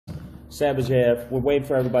Savage AF. We're waiting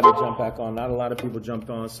for everybody to jump back on. Not a lot of people jumped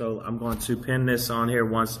on, so I'm going to pin this on here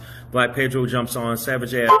once Black Pedro jumps on.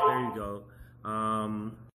 Savage AF. There you go.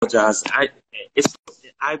 Apologize.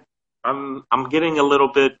 I'm getting a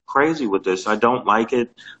little bit crazy with this. I don't like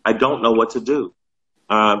it. I don't know what to do.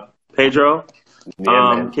 Pedro,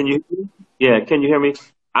 can you hear me? Yeah, can you hear me?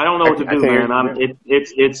 I don't know what to do, man.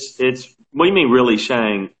 It's what do you mean really,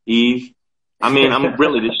 Shang? Eve? I mean, I'm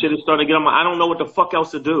really, this shit is starting to get on my, I don't know what the fuck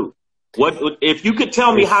else to do. What if you could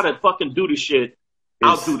tell me how to fucking do the shit,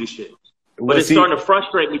 I'll do the shit. But it's starting to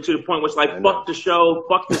frustrate me to the point where it's like, fuck the show,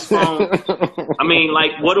 fuck this phone. I mean,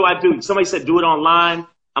 like, what do I do? Somebody said do it online.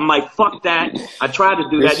 I'm like, fuck that. I tried to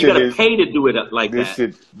do that. You got to pay to do it like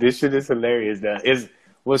that. This shit is hilarious.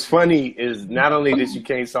 What's funny is not only that you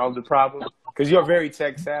can't solve the problem, because you're very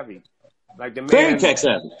tech savvy. Like the man, very tech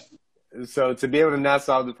savvy. So to be able to not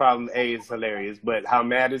solve the problem, is hilarious. But how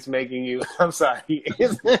mad it's making you, I'm sorry.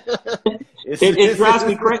 It drives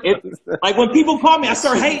me crazy. Like when people call me, I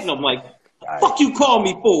start hating them. Like, fuck you call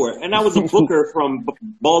me for. And I was a booker from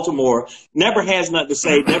Baltimore. Never has nothing to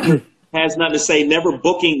say. Never has nothing to say. Never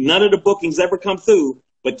booking. None of the bookings ever come through.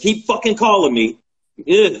 But keep fucking calling me.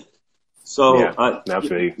 Yeah. So,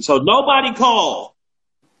 so nobody call.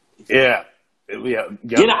 Yeah. Get an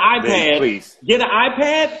iPad. Please. Get an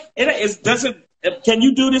iPad. Can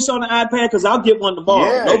you do this on an iPad? Because I'll get one tomorrow.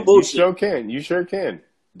 Yeah, no bullshit. You sure can.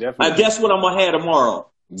 Definitely. I guess what I'm gonna have tomorrow.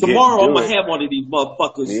 Tomorrow I'm gonna have one of these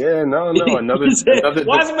motherfuckers. Yeah, no.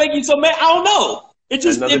 Why is it making you so mad? I don't know. It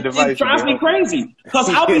just it drives me crazy. Because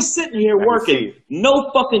I'll be sitting here working,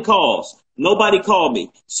 no fucking calls. Nobody call me.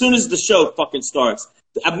 As soon as the show fucking starts.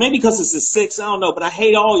 Maybe because it's at 6, I don't know, but I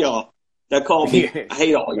hate all y'all that call me. I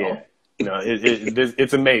hate all y'all. No,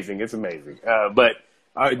 it's amazing. It's amazing. But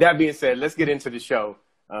that being said, let's get into the show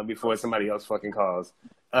before somebody else fucking calls.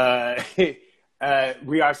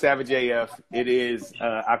 We are Savage AF. It is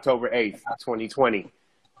October 8th, 2020,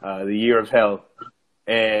 the year of hell.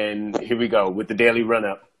 And here we go with the daily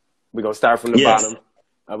run-up. We're going to start from the bottom.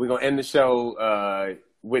 We're going to end the show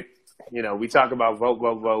with, we talk about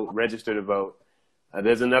vote, register to vote.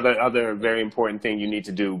 There's other very important thing you need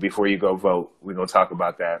to do before you go vote. We're going to talk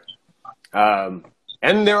about that.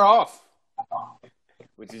 And they're off,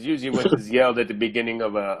 which is usually what is yelled at the beginning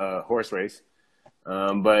of a horse race.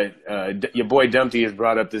 But your boy Dumpty has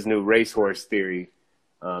brought up this new racehorse theory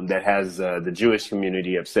that has the Jewish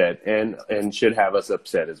community upset and should have us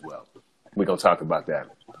upset as well. We're going to talk about that.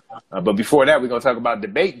 But before that, we're going to talk about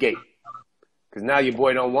DebateGate. Because now your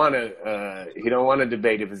boy don't want to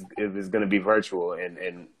debate if it's going to be virtual.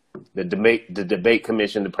 And the debate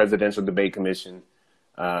commission, the Presidential Debate Commission,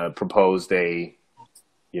 proposed a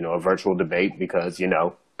virtual debate because,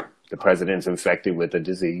 the president's infected with a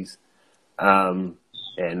disease, and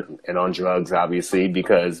on drugs, obviously,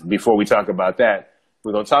 because before we talk about that,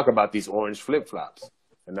 we're going to talk about these orange flip-flops.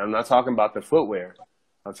 And I'm not talking about the footwear.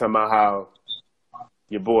 I'm talking about how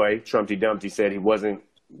your boy, Trumpty Dumpty, said he wasn't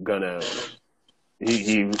going to,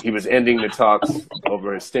 he was ending the talks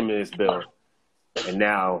over a stimulus bill, and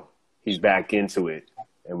now he's back into it.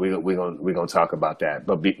 And we're gonna talk about that.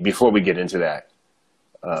 But before we get into that,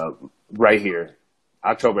 right here,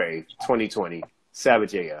 October 8th, 2020,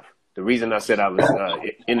 Savage AF. The reason I said I was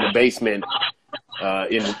in the basement,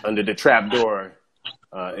 under the trap door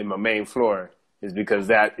in my main floor, is because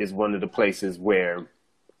that is one of the places where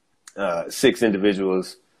 6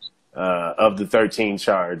 individuals of the 13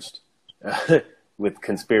 charged with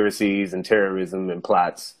conspiracies and terrorism and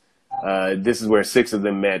plots. This is where 6 of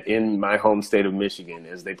them met in my home state of Michigan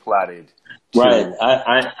as they plotted. Right.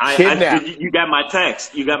 You got my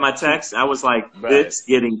text. You got my text. I was like, it's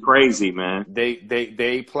getting crazy, man.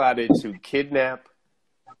 They plotted to kidnap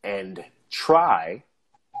and try,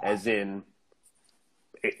 as in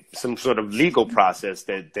some sort of legal process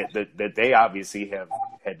that they obviously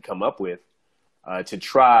had come up with, to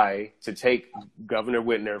try to take Governor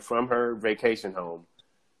Whitmer from her vacation home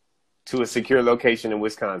to a secure location in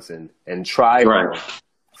Wisconsin and try her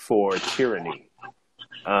for tyranny.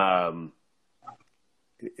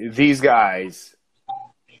 These guys,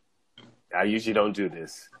 I usually don't do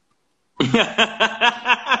this,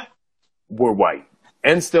 were white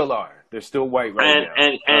and still are. They're still white right now.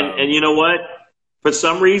 And you know what? For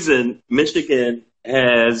some reason, Michigan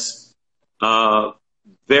has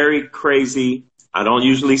very crazy, I don't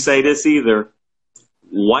usually say this either,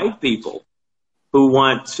 white people who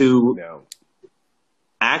want to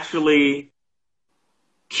actually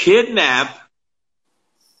kidnap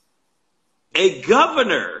a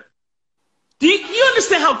governor. Do you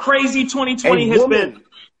understand how crazy 2020 has been?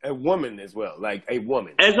 A woman as well, like a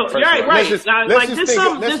woman. Right. There's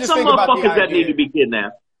some motherfuckers that need to be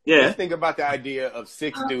kidnapped. Yeah. Just think about the idea of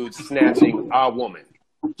 6 dudes snatching a woman.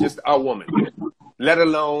 Just a woman. Let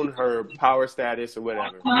alone her power status or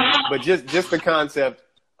whatever. But just the concept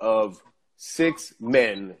of 6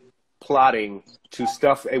 men plotting to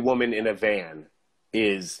stuff a woman in a van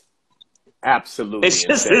is absolutely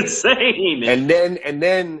insane. It's just insane. And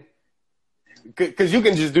then, because you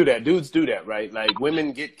can just do that. Dudes do that, right? Like,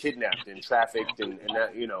 women get kidnapped and trafficked and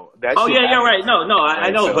that, you know. That oh, yeah, right. No, right? I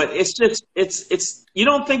know, so, but it's just, it's, you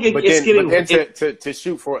don't think it's getting... But then to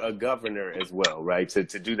shoot for a governor as well, right? To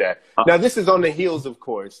do that. Now, this is on the heels, of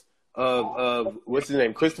course, of what's his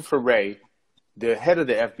name? Christopher Wray, the head of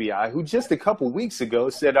the FBI, who just a couple weeks ago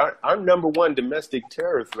said our #1 domestic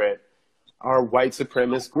terror threat are white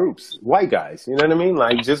supremacist groups, white guys, you know what I mean?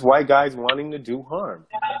 Like, just white guys wanting to do harm.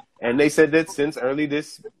 And they said that since early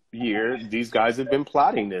this year, these guys have been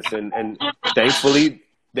plotting this. And thankfully,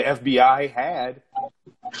 the FBI had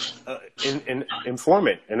an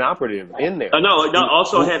informant, an operative in there. No,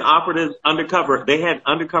 also had operatives undercover. They had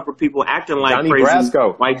undercover people acting like Donnie crazy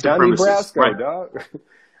Brasco. white supremacists. Donnie Brasco, right. dog.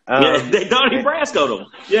 Yeah, they Donnie Brasco'd them.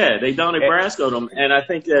 Yeah, they Donnie Brasco'd them. And I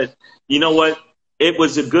think that, you know what? It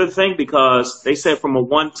was a good thing because they said from a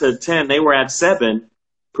 1 to 10, they were at 7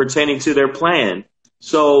 pertaining to their plan.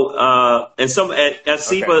 So, and some at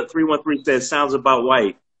SIBA 313 said, sounds about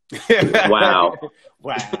white. Wow.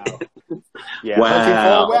 Wow. Yeah.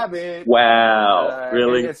 Wow. Wow.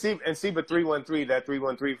 Really? And SIBA 313, that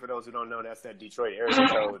 313, for those who don't know, that's that Detroit area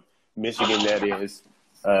code, Michigan, that is.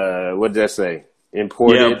 What did that say?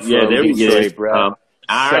 Imported from there we Detroit, go. bro.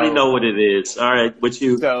 I already know what it is. All right, what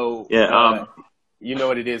you? So you know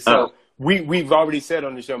what it is. So we've already said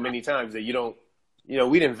on the show many times that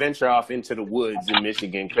we didn't venture off into the woods in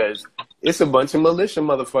Michigan because it's a bunch of militia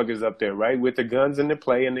motherfuckers up there, right, with the guns and the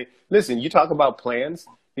play. And listen, you talk about plans.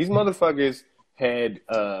 These motherfuckers had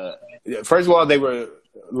first of all, they were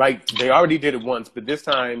like, they already did it once, but this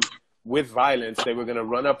time with violence, they were going to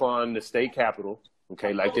run up on the state capitol.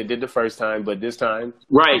 Okay, like they did the first time, but this time,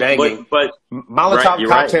 banging. But Molotov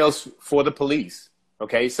cocktails for the police.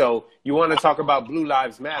 Okay, so you want to talk about Blue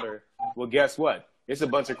Lives Matter? Well, guess what? It's a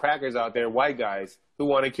bunch of crackers out there, white guys, who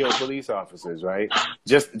want to kill police officers, right?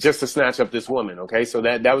 Just to snatch up this woman. Okay, so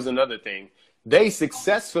that was another thing. They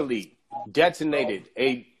successfully detonated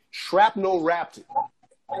a shrapnel-wrapped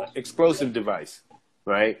explosive device,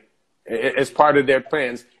 right? As part of their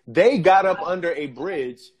plans, they got up under a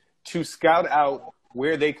bridge to scout out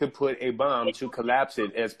where they could put a bomb to collapse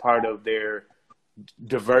it as part of their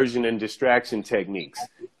diversion and distraction techniques.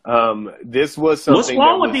 This was something. What's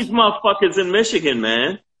wrong with these motherfuckers in Michigan,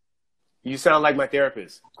 man? You sound like my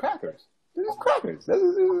therapist. Crackers. They're just crackers.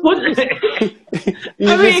 What? It's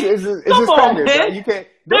just crackers. Man. You can't.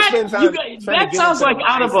 That sounds like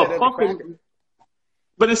out of a fucking.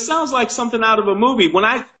 But it sounds like something out of a movie. When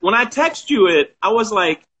I text you it, I was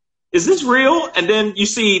like, is this real? And then you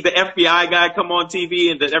see the FBI guy come on TV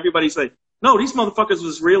and then everybody's like, no, these motherfuckers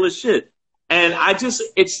was real as shit. And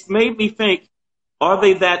it's made me think, are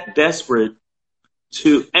they that desperate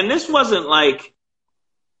to, and this wasn't like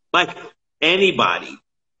anybody,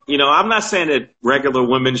 you know, I'm not saying that regular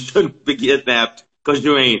women shouldn't be kidnapped because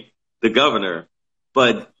you ain't the governor,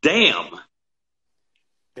 but damn.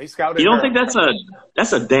 They scouted You don't her. think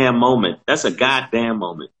that's a damn moment? That's a goddamn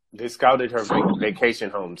moment. They scouted her vacation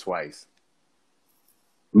home twice.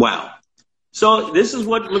 Wow. So this is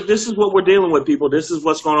what we're dealing with, people. This is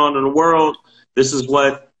what's going on in the world. This is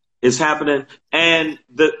what is happening. And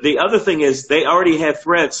the other thing is they already had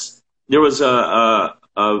threats. There was a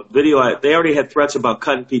video. They already had threats about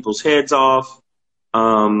cutting people's heads off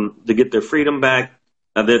to get their freedom back.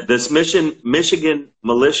 This Michigan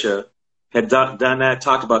militia had done that,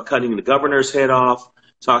 talked about cutting the governor's head off,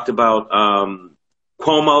 talked about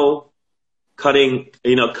Cuomo cutting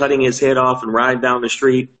his head off and riding down the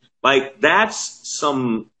street. Like, that's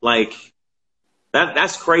some, like,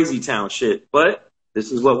 that's crazy town shit. But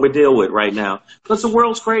this is what we deal with right now. Because the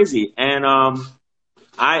world's crazy. And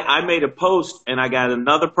I made a post, and I got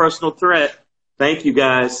another personal threat. Thank you,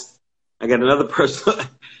 guys. I got another personal.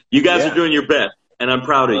 You guys are doing your best, and I'm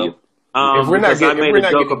proud of you. If we're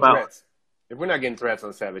not getting threats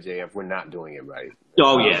on Savage AF, we're not doing it right.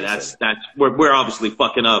 Oh, yeah, that's we're obviously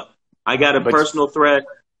fucking up. I got a personal threat.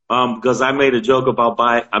 Because I made a joke about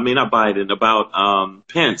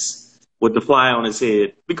Pence with the fly on his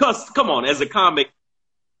head. Because, come on, as a comic,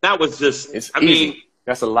 that was just, it's easy.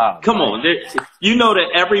 That's a lot. Come on. You know that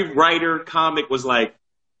every writer comic was like,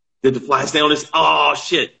 did the fly stay on his, oh,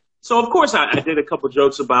 shit. So, of course, I did a couple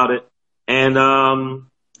jokes about it. And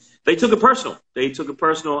they took it personal. They took it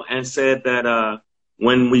personal and said that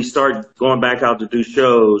when we start going back out to do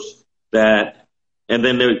shows, that And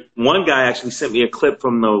then one guy actually sent me a clip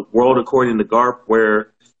from the World According to Garp,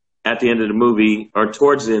 where at the end of the movie, or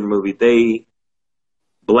towards the end of the movie, they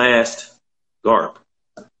blast Garp.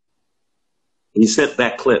 He sent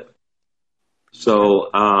that clip. So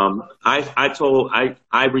I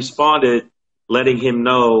responded letting him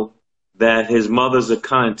know that his mother's a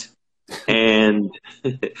cunt and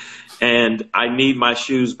and I need my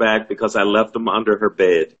shoes back because I left them under her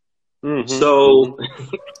bed. Mm-hmm. So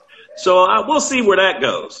we'll see where that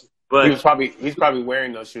goes. But he's probably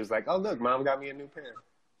wearing those shoes like, oh look, Mom got me a new pair.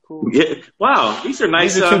 Cool. Yeah, wow, these are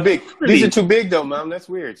nice. These are too big. These are too big though, Mom. That's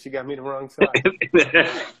weird. She got me the wrong size. I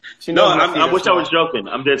wish I was joking.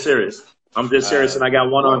 I'm dead serious. And I got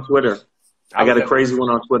one on Twitter. I got a crazy one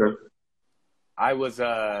on Twitter. I was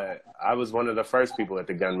one of the first people at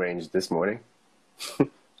the gun range this morning.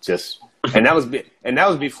 And that was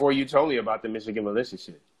before you told me about the Michigan militia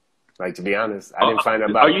shit. Like, to be honest, I didn't find out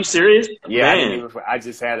about. Are you serious? Yeah, I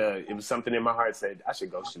just had it was something in my heart said I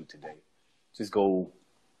should go shoot today. Just go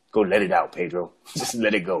let it out, Pedro. Just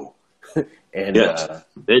let it go. And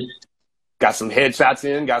got some headshots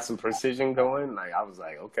in, got some precision going. Like, I was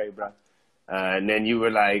like, okay, bro. And then you were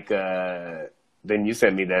like, then you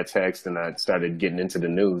sent me that text, and I started getting into the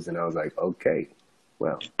news, and I was like, okay,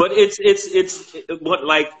 well. But it's what,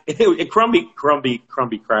 like, crumby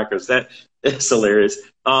crackers. That's hilarious.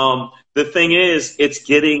 The thing is, it's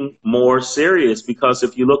getting more serious because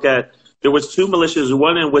if you look at, there was 2 militias,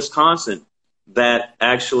 one in Wisconsin that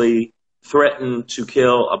actually threatened to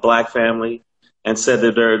kill a black family and said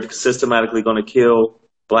that they're systematically going to kill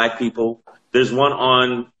black people. There's one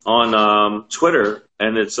on Twitter,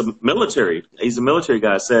 and it's a military. He's a military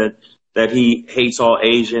guy. Said that he hates all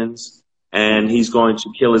Asians and he's going to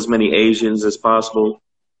kill as many Asians as possible.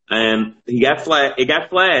 And he got flagged. It got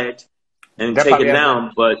flagged and taken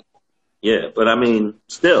down. But I mean,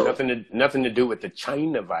 still nothing to do with the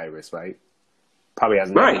China virus, right? Probably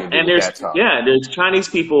has nothing to do with that talk. There's Chinese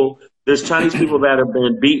people. There's Chinese people that have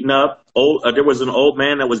been beaten up. There was an old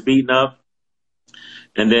man that was beaten up,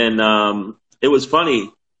 and then it was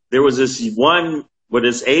funny. There was this one with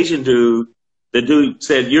this Asian dude. The dude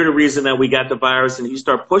said, "You're the reason that we got the virus," and he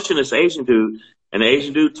started pushing this Asian dude. And the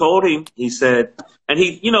Asian dude told him, he said, and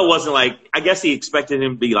he, wasn't like, I guess he expected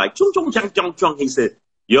him to be like, chung, chung, chung, chung, chung. He said,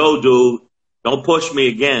 "Yo, dude, don't push me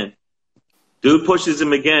again." Dude pushes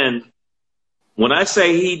him again. When I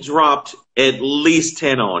say he dropped at least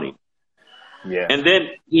 10 on him. Yeah. And then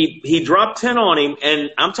he dropped 10 on him, and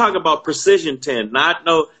I'm talking about precision 10,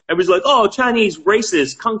 everybody's like, oh, Chinese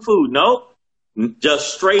racist, kung fu. No,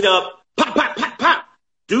 just straight up, pop, pop, pop, pop.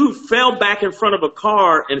 Dude fell back in front of a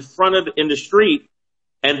car in the street,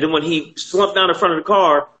 and then when he slumped down in front of the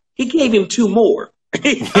car, he gave him 2 more.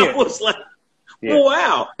 I was like,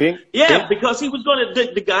 wow. Because he was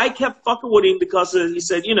the guy kept fucking with him because he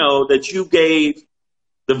said, that you gave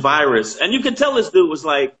the virus. And you could tell this dude was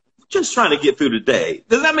like, just trying to get through the day.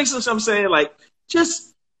 Does that make sense what I'm saying? Like,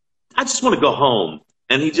 I just want to go home.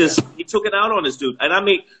 And he took it out on this dude. And I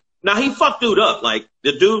mean, now he fucked dude up. Like,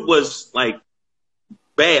 the dude was like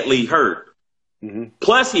badly hurt. Mm-hmm.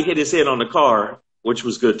 Plus he hit his head on the car, which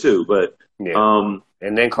was good too. But, and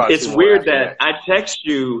then it's weird that I text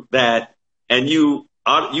you that, and you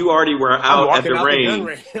already were out at the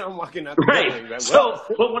range. I'm walking out the range. Right. So,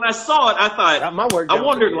 but when I saw it, I thought, I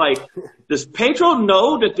wondered, like, does Pedro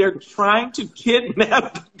know that they're trying to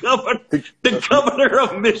kidnap the governor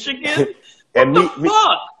of Michigan? What the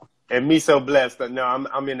fuck? And me so blessed. No,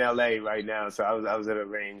 I'm in LA right now, so I was at a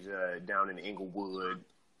range down in Inglewood.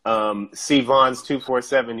 C. Vaughn's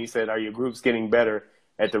 247. He said, "Are your groups getting better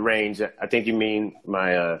at the range?" I think you mean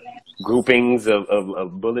my groupings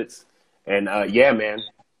of bullets. And yeah, man,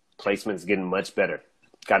 placement's getting much better.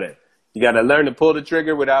 You gotta learn to pull the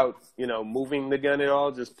trigger without moving the gun at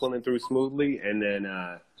all, just pulling through smoothly, and then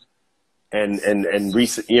kind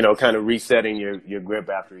of resetting your grip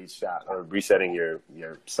after each shot, or resetting your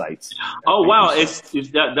sights. Oh wow,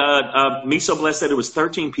 me so blessed said it was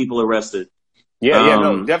 13 people arrested. Yeah,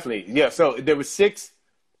 no, definitely. Yeah, so there was six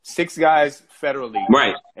guys federally,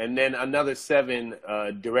 right, and then another 7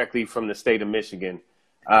 directly from the state of Michigan.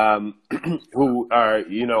 Who are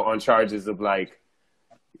on charges of like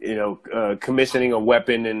commissioning a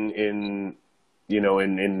weapon in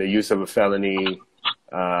the use of a felony,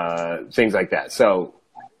 things like that. So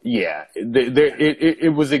yeah,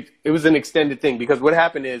 it was an extended thing, because what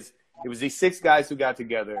happened is it was these 6 guys who got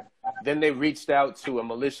together. Then they reached out to a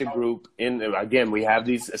militia group again, we have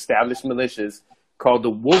these established militias called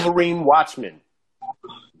the Wolverine Watchmen.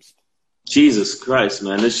 Jesus Christ,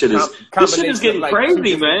 man. This shit is getting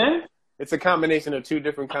crazy, man. It's a combination of 2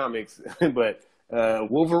 different comics, but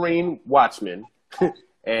Wolverine Watchmen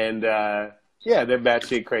And yeah, they're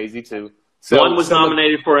batshit crazy too. So one was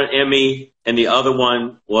nominated for an Emmy, and the other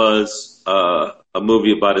one was a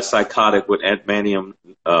movie about a psychotic with adamantium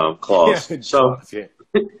claws. Yeah, so yeah.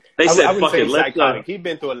 they said, I "Fuck it, let's go." He's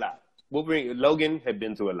been through a lot. Logan had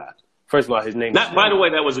been through a lot. First of all, his name. By the way,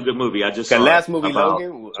 that was a good movie. I just saw the last movie, about,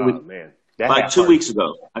 Logan. Oh man, that like 2 weeks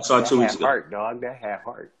ago. I saw it 2 weeks ago. Heart, dog. That had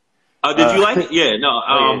heart. Did you like it? Yeah.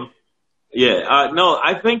 No. No.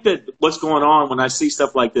 I think that what's going on when I see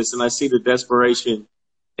stuff like this, and I see the desperation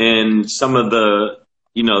in some of the,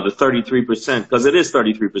 the 33%, because it is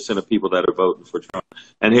 33% of people that are voting for Trump,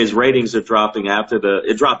 and his ratings are dropping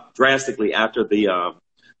it dropped drastically after the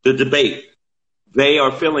debate. They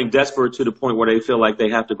are feeling desperate to the point where they feel like they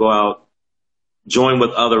have to go out, join with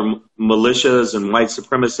other militias and white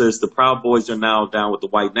supremacists. The Proud Boys are now down with the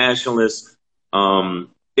white nationalists.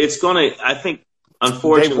 It's going to, I think,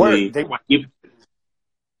 unfortunately,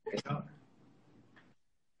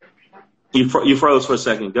 you froze for a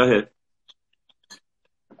second. Go ahead.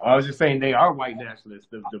 I was just saying they are white nationalists,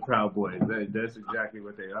 the Proud Boys. That's exactly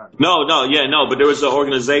what they are. No, but there was an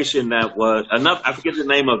organization that was I forget the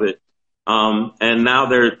name of it. And now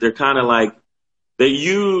they're kind of like, they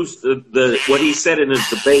use what he said in his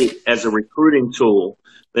debate as a recruiting tool.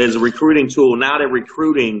 There's a recruiting tool. Now they're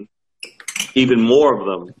recruiting even more of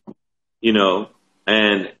them,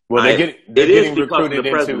 and they're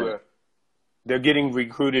getting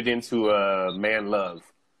recruited into man love,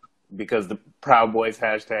 because the Proud Boys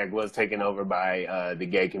hashtag was taken over by the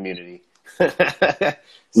gay community.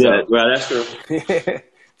 Yeah, well, that's true.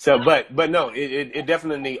 So, but no, it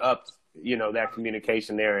definitely upped, that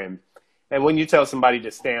communication there. And when you tell somebody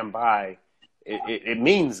to stand by, it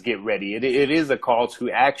means get ready. It is a call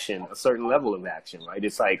to action, a certain level of action, right?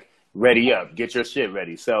 It's like, ready up, get your shit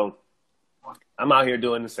ready. So I'm out here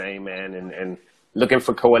doing the same, man, and looking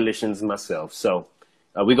for coalitions myself. So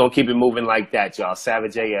we're going to keep it moving like that, y'all.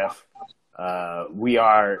 Savage AF. We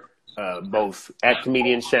are both at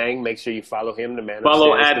Comedian Shang. Make sure you follow him, the man.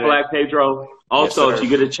 Follow at Black Pedro. Also, yes, if you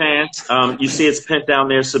get a chance, you see it's pinned down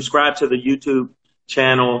there. Subscribe to the YouTube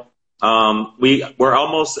channel. We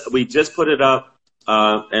just put it up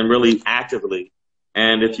and really actively.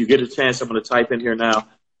 And if you get a chance, I'm going to type in here now.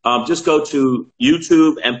 Just go to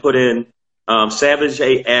YouTube and put in Savage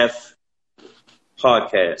AF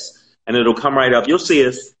podcast, and it'll come right up. You'll see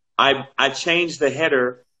us. I changed the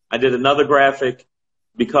header. I did another graphic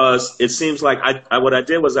because it seems like what I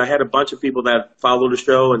did was I had a bunch of people that follow the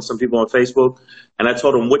show and some people on Facebook, and I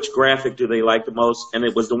told them which graphic do they like the most, and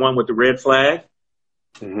it was the one with the red flag.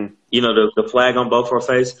 Mm-hmm. The flag on both our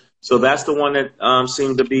face. So that's the one that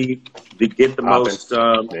seemed to get the most.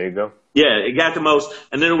 There you go. Yeah, it got the most.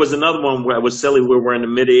 And then there was another one where it was silly, where we're in the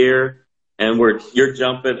midair and you're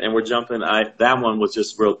jumping and we're jumping. That one was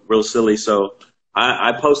just real silly. So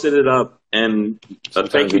I posted it up, and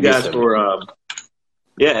thank you guys for.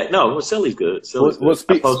 Silly's good.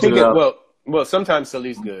 Well, sometimes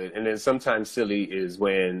silly's good, and then sometimes silly is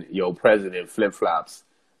when your president flip flops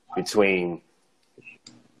between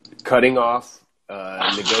cutting off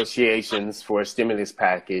negotiations for a stimulus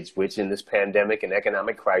package, which in this pandemic and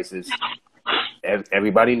economic crisis,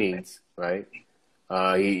 everybody needs, right?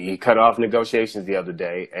 He cut off negotiations the other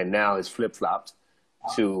day, and now it's flip-flopped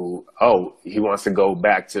to, he wants to go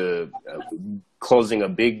back to closing a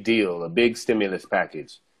big deal, a big stimulus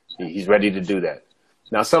package. He's ready to do that.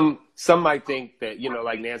 Now, some might think that,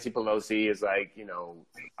 like Nancy Pelosi is like,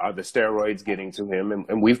 are the steroids getting to him?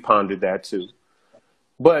 And we've pondered that too.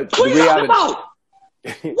 But what are you talking about?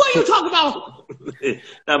 What are you talking about?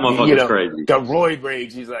 That motherfucker's crazy. The roid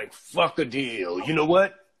rage. He's like, fuck a deal. You know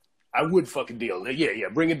what? I would fuck a deal. Yeah.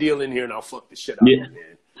 Bring a deal in here and I'll fuck the shit out of it,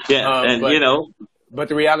 man. Yeah, But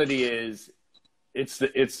the reality is,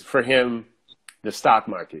 it's for him the stock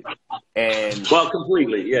market. And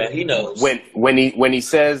completely. Yeah, he knows. When he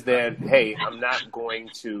says that, hey, I'm not going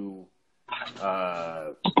to.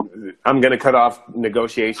 I'm going to cut off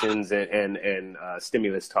negotiations and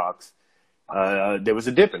stimulus talks. There was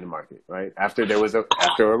a dip in the market, right? After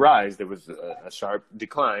a rise, there was a sharp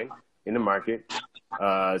decline in the market.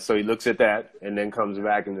 So he looks at that and then comes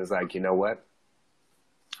back and is like, you know what?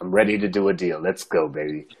 I'm ready to do a deal. Let's go,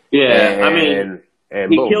 baby. Yeah,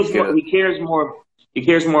 he He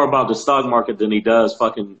cares more about the stock market than he does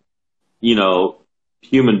fucking,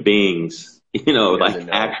 human beings. Like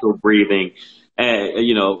actual breathing,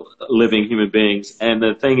 living human beings. And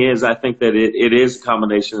the thing is, I think that it is a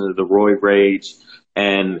combination of the roid rage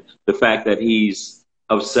and the fact that he's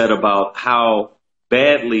upset about how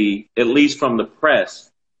badly, at least from the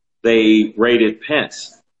press, they rated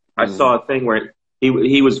Pence. I saw a thing where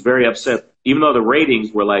he was very upset even though the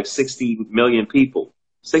ratings were like 60 million people.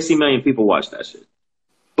 60 million people watched that shit.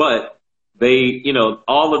 But they, you know,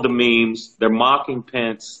 all of the memes, they're mocking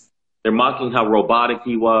Pence. They're mocking how robotic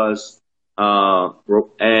he was.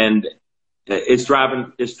 And it's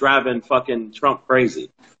driving fucking Trump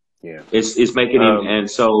crazy. Yeah. It's making him, and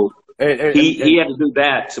so he had to do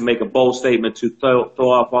that to make a bold statement to throw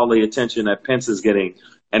off all the attention that Pence is getting.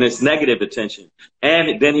 And it's negative attention.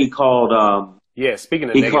 And then he called, speaking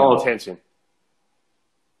of negative attention.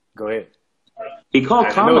 Go ahead. He called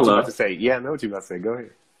Kamala. I know what you're about to say. Yeah, I know what you're about to say. Go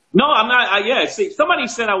ahead. No, I'm not. See, somebody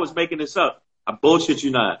said I was making this up. I bullshit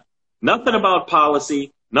you not. Nothing about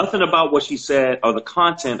policy. Nothing about what she said or the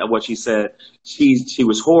content of what she said. She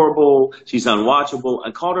was horrible. She's unwatchable,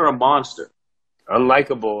 and called her a monster.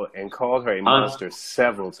 Unlikable, and called her a monster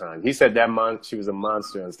several times. He said that she was a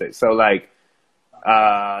monster on stage. So, like,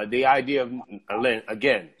 the idea of,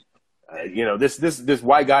 again, you know, this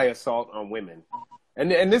white guy assault on women.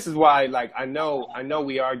 And this is why, like, I know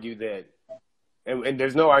we argue that, and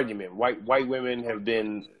there's no argument. White women have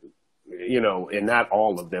been, you know, and not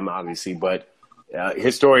all of them, obviously, but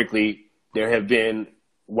historically, there have been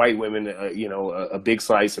white women, you know, a big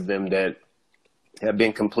slice of them that have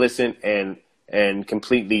been complicit and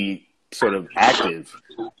completely sort of active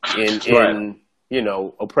in you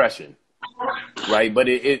know, oppression, right? But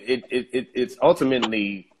it's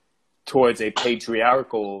ultimately towards a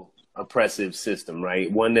patriarchal oppressive system,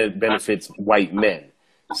 right? One that benefits white men.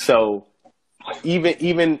 So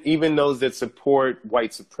even those that support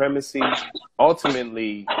white supremacy,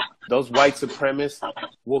 ultimately those white supremacists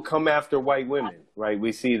will come after white women, right?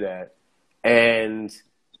 We see that. And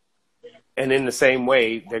in the same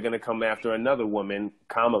way, they're going to come after another woman,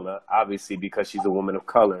 Kamala, obviously, because she's a woman of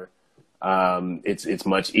color. It's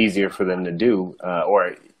much easier for them to do,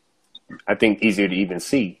 or I think easier to even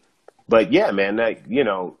see. But yeah, man, like, you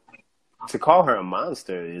know, to call her a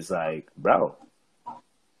monster is like, bro,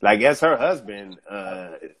 like, as her husband,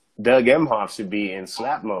 Doug Emhoff should be in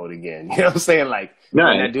slap mode again. You know what I'm saying? Like,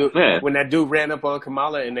 when that dude ran up on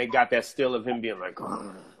Kamala and they got that still of him being like,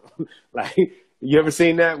 like, you ever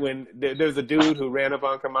seen that? When there's a dude who ran up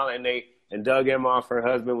on Kamala and Doug Emhoff, her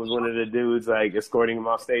husband, was one of the dudes, like, escorting him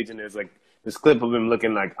off stage, and there's like this clip of him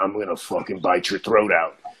looking like, I'm gonna fucking bite your throat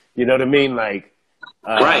out. You know what I mean? Like,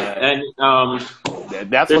 right. And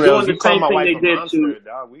that's what doing the same thing they did monster,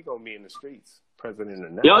 dog. We gonna be in the streets.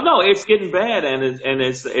 President of Yo, no, it's getting bad,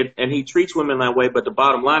 and he treats women that way. But the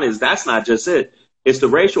bottom line is that's not just it. It's the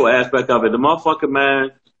racial aspect of it. The motherfucker, man,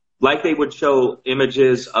 like they would show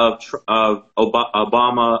images of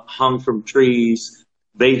Obama hung from trees.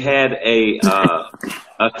 They had a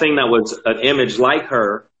thing that was an image like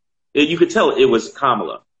her. You could tell it was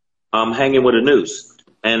Kamala hanging with a noose,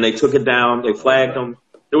 and they took it down. They flagged them.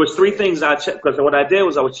 There was 3 things I checked, because what I did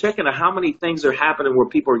was I was checking how many things are happening where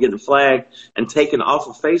people are getting flagged and taken off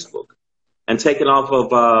of Facebook and taken off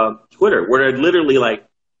of Twitter, where they're literally like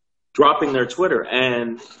dropping their Twitter.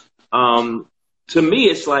 And to me,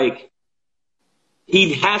 it's like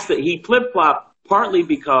he flip-flop partly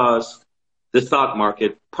because the stock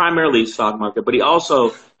market, primarily stock market, but he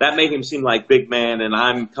also, that made him seem like big man and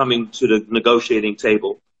I'm coming to the negotiating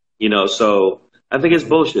table, you know, so I think it's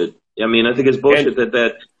bullshit. I mean, I think it's bullshit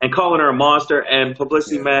and calling her a monster and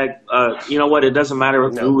Publicity Mag, you know what? It doesn't matter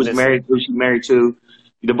who was married, who she married to.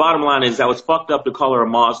 The bottom line is that was fucked up to call her a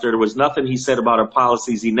monster. There was nothing he said about her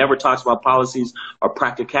policies. He never talks about policies or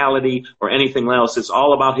practicality or anything else. It's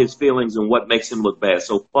all about his feelings and what makes him look bad.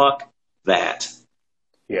 So fuck that.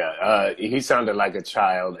 Yeah, he sounded like a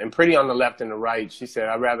child. And Pretty on the left and the right, she said,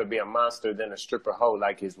 I'd rather be a monster than a stripper-hoe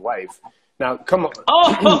like his wife. Now, come on.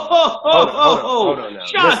 Hold on now.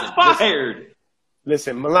 Shots fired.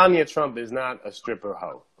 Listen, Melania Trump is not a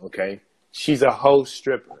stripper-hoe, okay? She's a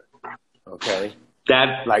hoe-stripper, okay?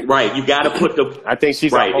 That, like, right, you got to put the... I think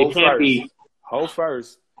she's right, a hoe it can't first. Be... Hoe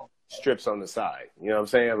first, strips on the side. You know what I'm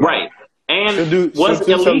saying? Like, right. And she'll do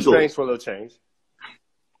illegal. Things for a little change.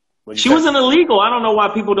 She wasn't illegal. I don't know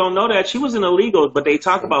why people don't know that. She wasn't illegal, but they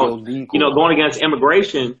talk about, you know, going against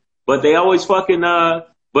immigration, but they always fucking,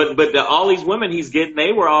 all these women he's getting,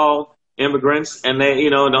 they were all immigrants, and they,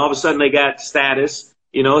 you know, and all of a sudden they got status.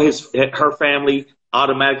 You know, her family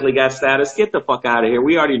automatically got status. Get the fuck out of here.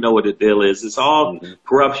 We already know what the deal is. It's all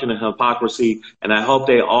corruption and hypocrisy, and I hope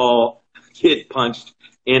they all get punched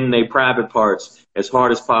in their private parts as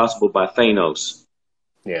hard as possible by Thanos.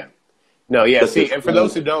 Yeah. No, yeah. See, and for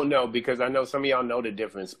those who don't know, because I know some of y'all know the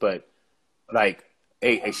difference, but like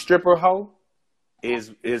a stripper hoe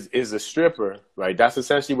is a stripper, right? That's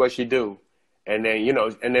essentially what she do. And then, you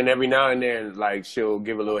know, and then every now and then, like, she'll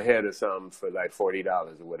give a little head or something for like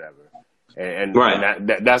 $40 or whatever. and right.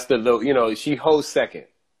 and that's the little, you know, she hoes second,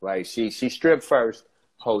 right? She stripped first,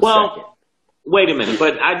 hoes second. Wait a minute,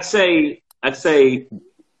 but I'd say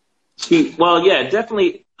she. Well, yeah,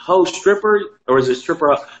 definitely Hoe-Stripper, or is it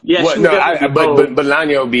Stripper? Yeah, well, she would definitely but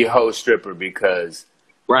Lanya would be Hoe-Stripper because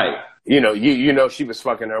right. You know she was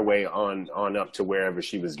fucking her way on up to wherever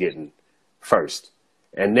she was getting first,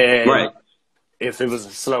 and then right. if it was a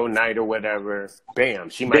slow night or whatever, bam,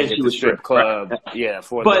 she might hit the strip club. Right. Yeah,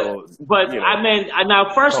 but you know, I mean,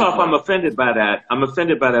 now first off, I'm offended by that. I'm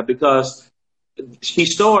offended by that because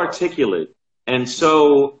she's so articulate and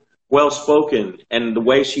so well spoken, and the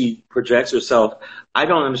way she projects herself, I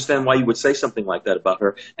don't understand why you would say something like that about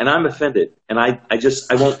her. And I'm offended, and I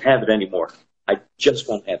won't have it anymore. I just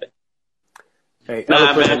won't have it. Hey,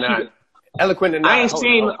 eloquent or not. I ain't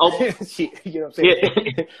seen. You know what I'm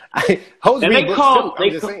saying?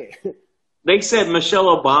 And they said Michelle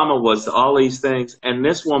Obama was all these things, and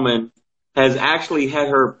this woman has actually had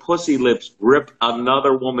her pussy lips rip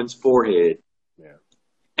another woman's forehead. Yeah.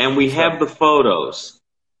 And we have the photos.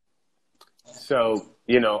 So,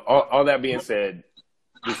 you know, all that being said,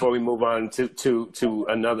 before we move on to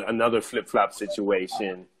another flip-flop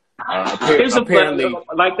situation. Apparently,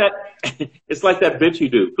 like that, it's like that bitch you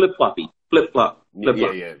do, flip floppy, flip flop, flip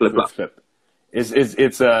flop, flip flop.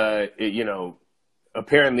 It's you know,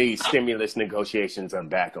 apparently stimulus negotiations are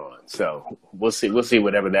back on, so we'll see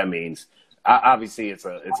whatever that means. Obviously, it's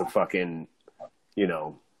a fucking, you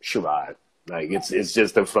know, charade. Like it's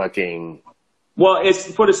just a fucking. Well,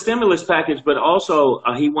 it's for the stimulus package, but also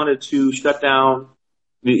he wanted to shut down,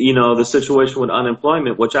 you know, the situation with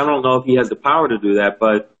unemployment, which I don't know if he has the power to do that,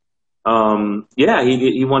 but. Yeah,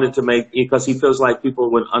 he wanted to make, because he feels like people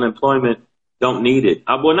with unemployment don't need it.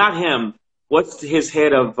 Well, not him. What's his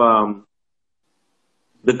head of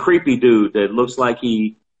the creepy dude that looks like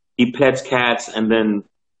he pets cats and then,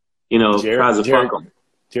 you know, tries to fuck them?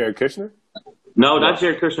 Jared Kushner? No, not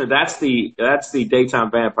Jared Kushner. That's the daytime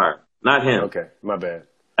vampire. Not him. Okay, my bad.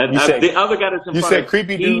 The other guy that's in front. You said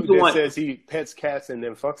creepy dude that says he pets cats and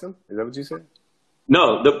then fucks them? Is that what you said?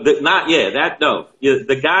 No, the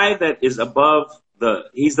guy that is above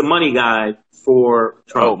he's the money guy for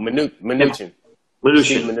Trump. Oh, Mnuchin.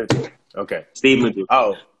 Okay. Steve Mnuchin.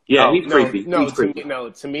 Oh. Yeah, he's creepy. He's creepy.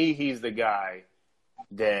 To me, he's the guy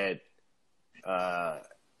that I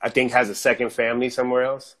think has a second family somewhere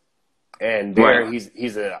else. And there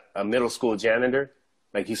he's a middle school janitor.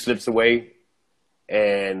 Like he slips away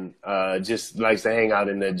and just likes to hang out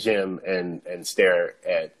in the gym and stare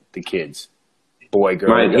at the kids. Boy,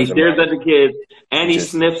 girl. Right. He stares at the kids and he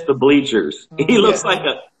sniffs the bleachers. He looks like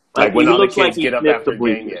when all the kids get up after the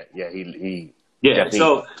game. He definitely.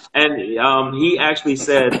 So, and he actually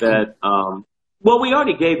said that, well, we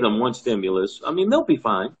already gave them one stimulus. I mean, they'll be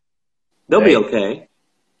fine. They'll be okay.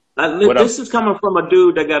 This is coming from a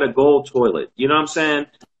dude that got a gold toilet. You know what I'm saying?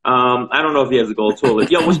 I don't know if he has a gold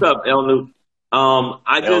toilet. Yo, what's up, El Newt?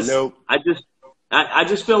 I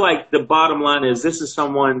just feel like the bottom line is this is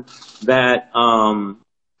someone that,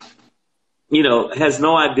 you know, has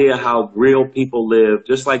no idea how real people live,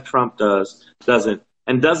 just like Trump doesn't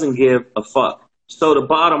give a fuck. So the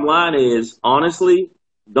bottom line is, honestly,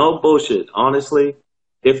 no bullshit. Honestly,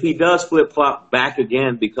 if he does flip-flop back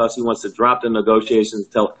again because he wants to drop the negotiations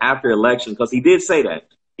until after election, because he did say that.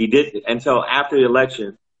 He did until after the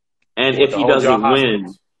election. And if he doesn't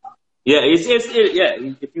win,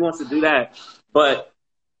 if he wants to do that. But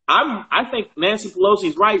I think Nancy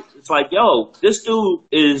Pelosi's right. It's like, yo, this dude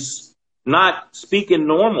is not speaking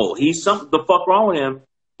normal. He's something the fuck wrong with him.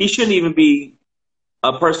 He shouldn't even be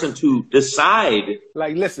a person to decide.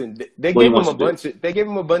 Like, listen, they gave him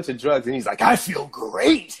a bunch of drugs, and he's like, I feel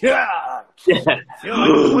great. Yeah, feel like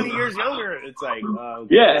 20 years younger. It's like,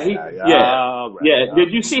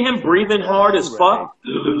 Did you see him breathing hard as fuck?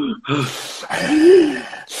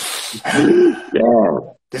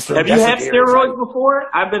 Have you had steroids before?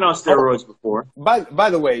 I've been on steroids before. By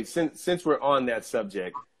the way, since we're on that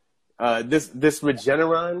subject, this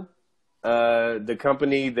Regeneron, the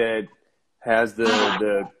company that has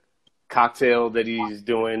the cocktail that he's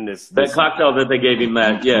doing, this cocktail that they gave him,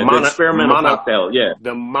 the experimental cocktail,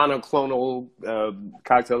 the monoclonal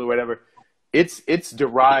cocktail or whatever. It's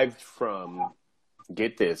derived from,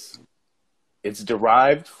 get this, it's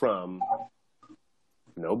derived from,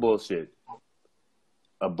 no bullshit,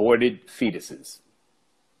 aborted fetuses.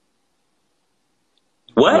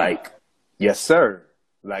 What? Like, yes, sir.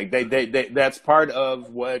 Like they that's part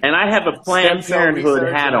of what. And I have a Planned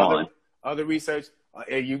Parenthood hat on. Other research,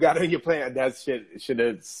 you got on your plan. That shit should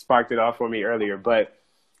have sparked it off for me earlier, but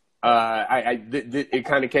it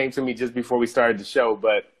kind of came to me just before we started the show.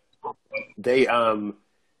 But they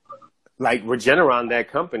like Regeneron, that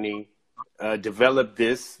company, developed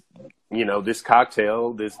this, this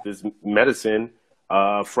cocktail, this medicine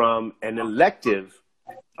from an elective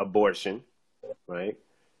abortion, right?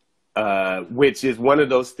 Which is one of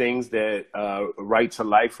those things that right to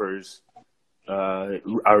lifers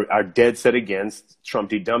are dead set against.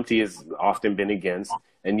 Trumpty Dumpty has often been against,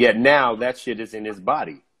 and yet now that shit is in his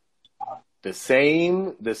body. The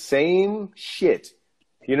same shit.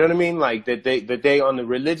 You know what I mean? Like that they on the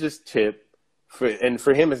religious tip,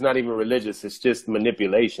 for him it's not even religious. It's just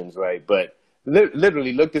manipulations, right? But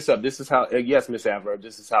literally, look this up. This is how. Yes, Miss Averb.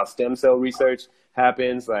 This is how stem cell research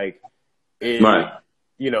happens. Like, right.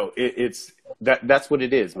 It's that's what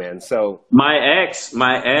it is, man. So my ex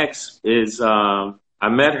is I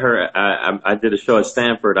met her. I did a show at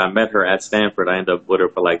Stanford. I met her at Stanford. I ended up with her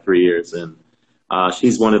for like 3 years, and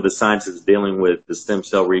she's one of the scientists dealing with the stem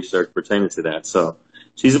cell research pertaining to that. So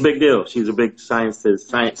she's a big deal. She's a big scientist.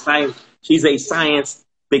 Science. She's a science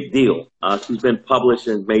big deal. She's been published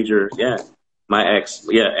in major. Yeah, my ex.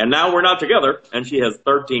 Yeah, and now we're not together, and she has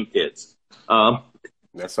 13 kids.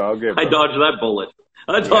 That's all good, bro. I dodged that bullet.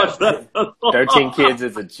 I dodged that. 13 kids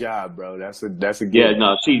is a job, bro. That's a good.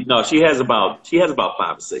 Yeah, she has about 5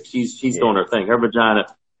 or 6. She's doing her thing. Her vagina.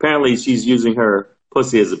 Apparently, she's using her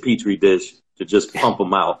pussy as a petri dish to just pump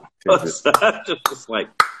them out. just like,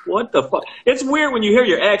 what the fuck? It's weird when you hear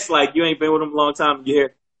your ex, like, you ain't been with him a long time, and you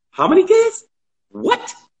hear, how many kids?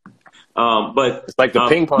 What? But it's like the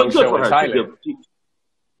ping pong show in Thailand.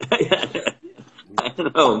 I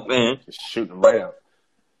know, man. Just shooting them right out.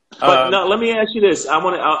 But no, let me ask you this. I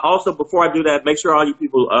want to also, before I do that, make sure all you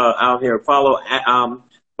people out here follow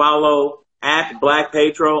at Black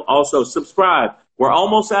Pedro. Also subscribe. We're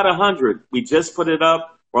almost at 100. We just put it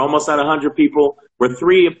up. We're almost at 100 people. We're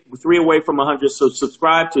three away from 100. So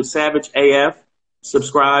subscribe to Savage AF.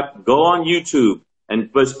 Subscribe. Go on YouTube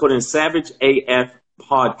and just put in Savage AF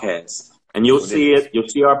Podcast, and you'll see it. You'll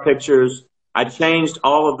see our pictures. I changed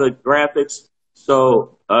all of the graphics,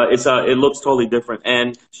 so it looks totally different.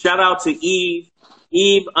 And shout out to Eve's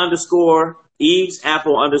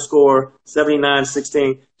Apple _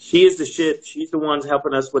 7916. She is the shit. She's the one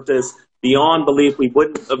helping us with this beyond belief.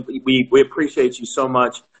 We appreciate you so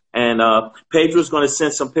much. And Pedro's going to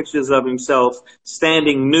send some pictures of himself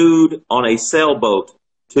standing nude on a sailboat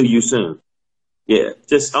to you soon. Yeah,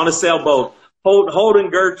 just on a sailboat, holding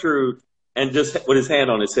Gertrude, and just with his hand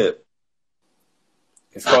on his hip.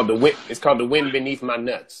 It's called the wind. It's called The Wind Beneath My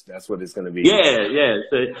Nuts. That's what it's going to be. Yeah.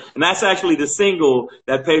 And that's actually the single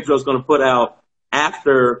that Pedro's going to put out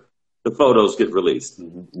after the photos get released.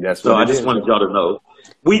 Mm-hmm. That's so I just wanted y'all to know.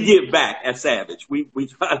 We give back at Savage. We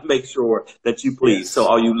try to make sure that you please. Yes. So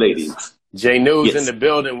all you ladies. J News in the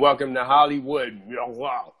building. Welcome to Hollywood.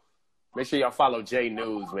 Wow. Make sure y'all follow J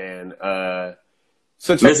News, man.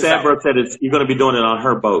 So Miss Amber said you're going to be doing it on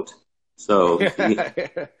her boat. So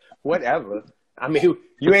whatever. I mean,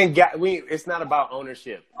 you ain't got. It's not about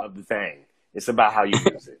ownership of the thing. It's about how you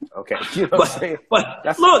use it. Okay. You know what I'm saying? But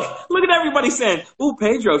look at everybody saying, "Ooh,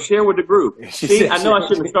 Pedro, share with the group." See, I know I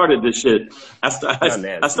shouldn't have started this shit. I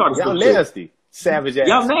started. Y'all nasty, shit. Savage ass.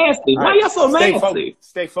 Y'all nasty. Why y'all so nasty?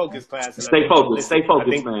 Stay focused, class. Stay focused,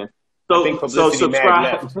 man. So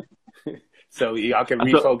subscribe. So y'all can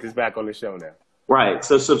refocus back on the show now. Right.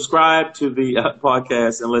 So subscribe to the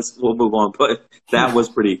podcast, and we'll move on. But that was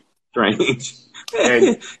pretty strange.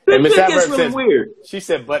 And Miss Averb really says, weird. She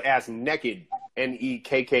said, "Butt ass naked,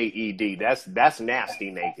 NEKKED. That's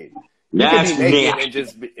nasty naked. You can be naked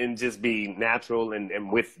nasty. and just be natural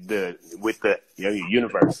and with the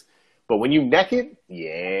universe. But when you naked,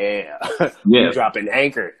 you drop an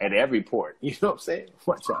anchor at every port. You know what I'm saying?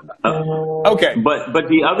 Watch out. Okay. But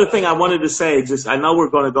the other thing I wanted to say, I know we're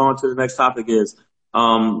going to go on to the next topic, is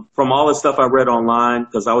from all the stuff I read online,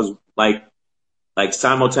 because I was like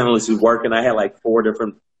simultaneously working. I had like 4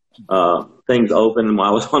 different things open while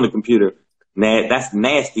I was on the computer. That's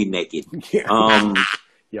nasty naked.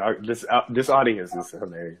 This audience is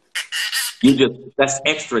hilarious. That's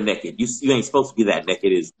extra naked. You ain't supposed to be that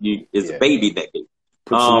naked. Is baby naked.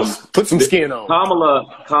 Put some skin on.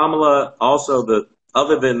 Kamala also,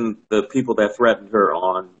 other than the people that threatened her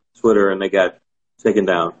on Twitter and they got taken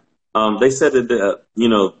down, they said that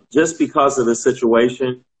just because of the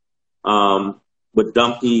situation with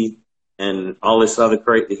Dumpty and all this other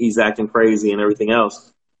he's acting crazy and everything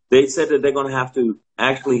else, they said that they're going to have to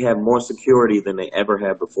actually have more security than they ever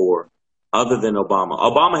had before, other than Obama.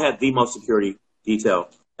 Obama had the most security detail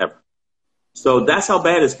ever. So that's how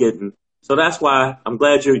bad it's getting. So that's why I'm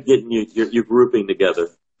glad you're getting your grouping together,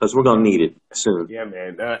 because we're going to need it soon. Yeah,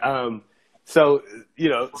 man. So,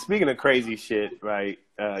 speaking of crazy shit, right,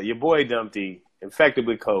 your boy Dumpty, infected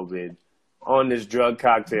with COVID, on this drug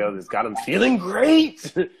cocktail that's got him feeling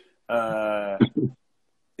great,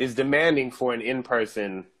 is demanding for an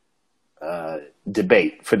in-person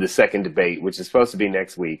debate for the second debate, which is supposed to be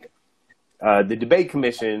next week. The debate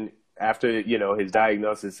commission, after, you know, his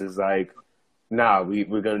diagnosis, is like, nah,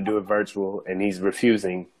 we're going to do it virtual, and he's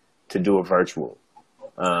refusing to do it virtual.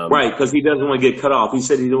 Right, because he doesn't want to get cut off. He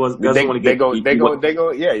said he doesn't want to get.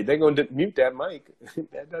 They're going to mute that mic.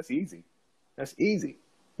 That's easy. That's easy.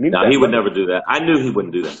 No, he would never do that. I knew he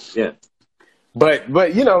wouldn't do that. Yeah.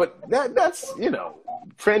 But you know, that's, you know,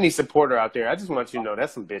 for any supporter out there, I just want you to know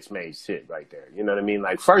that's some bitch made shit right there. You know what I mean?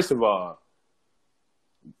 Like, first of all,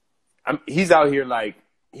 he's out here like,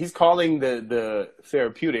 he's calling the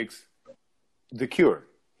therapeutics the cure.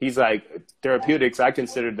 He's like, therapeutics, I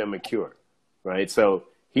consider them a cure, right? So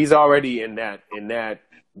he's already in that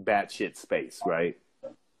batshit space, right?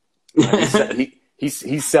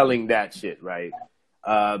 He's selling that shit, right?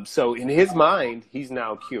 So in his mind, he's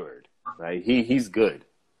now cured, right? He's good.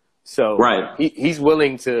 So right. He's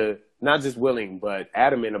willing to, not just willing, but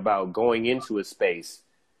adamant about going into a space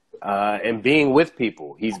and being with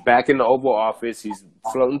people. He's back in the Oval Office. He's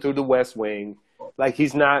floating through the West Wing. Like,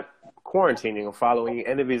 he's not quarantining or following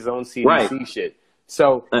any of his own CDC shit.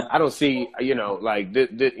 So I don't see, you know, like,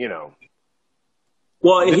 you know.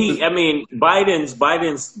 Well, Biden's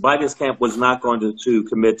camp was not going to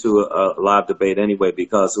commit to a live debate anyway,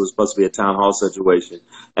 because it was supposed to be a town hall situation.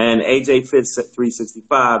 And AJ Fitz at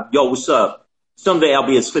 365, yo, what's up? Someday I'll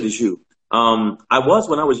be as fit as you. I was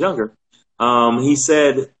when I was younger. He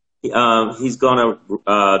said he's going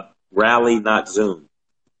to rally, not Zoom.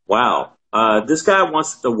 Wow. This guy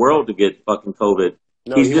wants the world to get fucking COVID.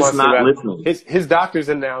 No, he's just not listening. His doctors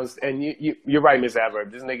announced, and you're right, Ms.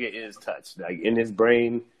 Adverb, this nigga is touched. Like, in his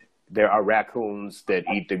brain, there are raccoons that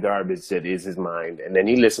eat the garbage that is his mind, and then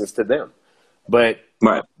he listens to them. But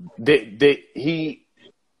right. He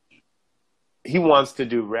wants to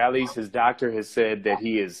do rallies. His doctor has said that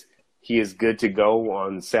he is good to go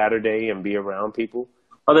on Saturday and be around people.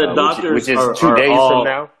 Oh, the doctors which is 2 days from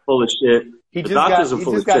now. Full of shit. He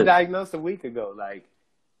just got diagnosed a week ago. Like,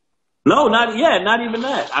 no, not even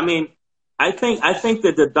that. I mean, I think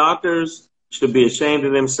that the doctors should be ashamed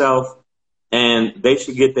of themselves, and they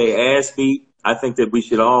should get their ass beat. I think that we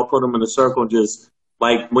should all put them in a circle, and just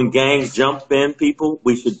like when gangs jump in people,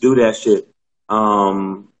 we should do that shit.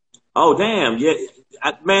 Oh damn, yeah,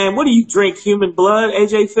 man, what do you drink? Human blood,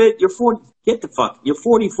 AJ Fit? You're 40. Get the fuck. You're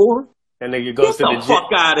 44. And then he goes to the gym.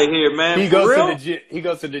 Fuck out of here, man. He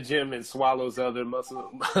goes to the gym and swallows other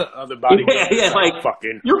body. Yeah, like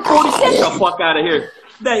fucking. You're 40. Get the fuck out of here.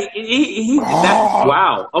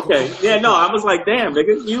 Wow. Okay. Yeah. No, I was like, damn,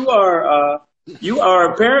 nigga, you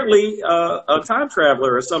are apparently a time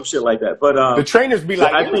traveler or some shit like that. But the trainers be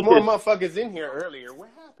like, there was more motherfuckers in here earlier. What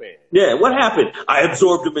happened? Yeah. What happened? I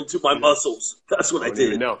absorbed them into my muscles. That's what I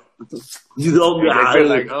did. No. You don't.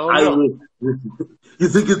 No. You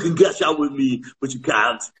think you can catch out with me, but you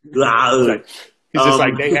can't. He's just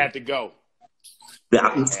like, they had to go.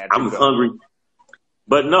 I'm hungry.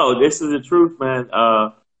 But no, this is the truth, man.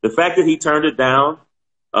 The fact that he turned it down,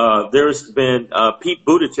 there's been Pete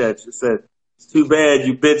Buttigieg said, it's too bad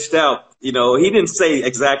you bitched out. You know, he didn't say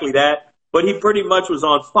exactly that, but he pretty much was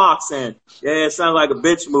on Fox saying, yeah, it sounds like a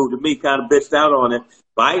bitch move to me, kind of bitched out on it.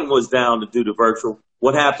 Biden was down to do the virtual.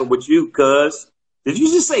 What happened with you, cuz? Did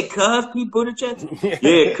you just say cuz, Pete Buttigieg?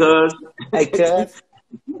 Yeah, cuz. Hey, cuz.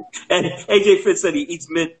 And AJ Fitz said he eats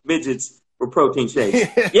midgets for protein shakes.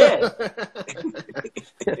 Yeah.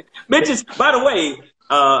 Midgets, by the way,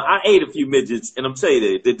 I ate a few midgets, and I'm telling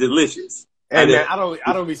you, they're delicious. And man, I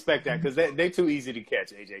don't respect that, because they're too easy to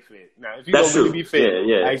catch, AJ Fit. Now, if you don't really be fit,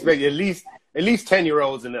 I expect at least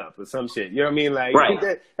 10-year-olds and up or some shit. You know what I mean? Like,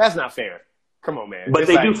 right. That's not fair. Come on, man. But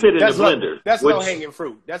they do fit in the blender. That's low-hanging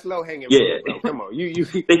fruit. That's low-hanging fruit, bro. Come on. You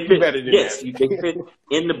fit, better than that. Yes, they fit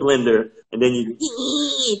in the blender, and then you...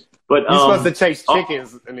 But, you're supposed to chase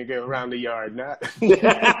chickens and they go around the yard, not...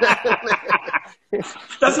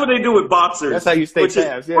 That's what they do with boxers. That's how you stay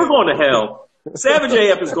fast. We're going to hell. Savage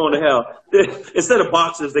AF is going to hell. Instead of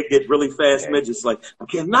boxers, they get really fast midgets. Like, I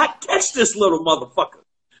cannot catch this little motherfucker.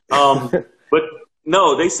 But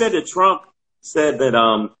no, they said that Trump said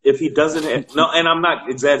that if he doesn't, and I'm not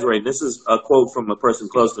exaggerating. This is a quote from a person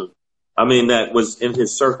close to him. I mean, that was in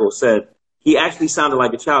his circle. Said he actually sounded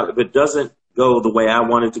like a child. If it doesn't go the way I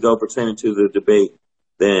want it to go pertaining to the debate,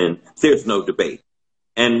 then there's no debate.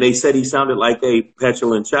 And they said he sounded like a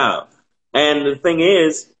petulant child. And the thing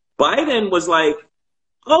is, Biden was like,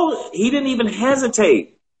 oh, he didn't even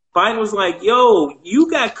hesitate. Biden was like, yo,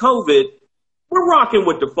 you got COVID. We're rocking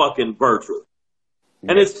with the fucking virtual.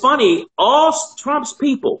 And it's funny, all Trump's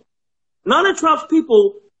people none of Trump's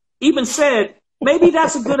people even said maybe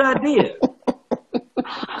that's a good idea.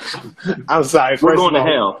 I'm sorry. We're going to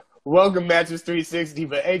hell. Welcome, Mattress 360,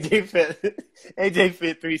 but AJ Fit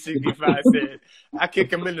 365 said, I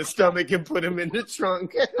kick him in the stomach and put him in the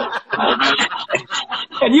trunk.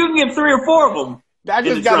 And you can get 3 or 4 of them. I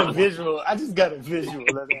just got a visual of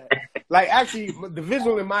that. Like, actually, the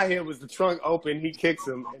visual in my head was the trunk open, he kicks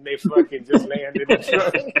him, and they fucking just land in the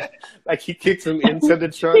trunk. Like, he kicks him into the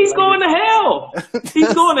trunk. He's going to hell.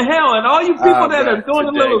 He's going to hell. And all you people that are doing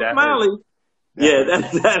a little smiley. Yeah,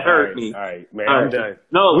 that hurt me. All right, man, I'm done.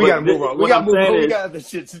 No, we gotta move on. We gotta move on. We got other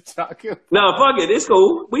shit to talk about. No, fuck it. It's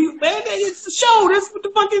cool. It's the show. That's what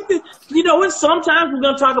the fuck is. You know, sometimes we're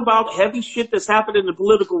gonna talk about heavy shit that's happened in the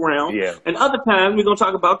political realm. Yeah. And other times we're gonna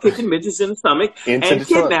talk about kicking midgets in the stomach and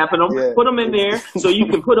kidnapping them, put them in there so you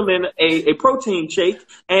can put them in a protein shake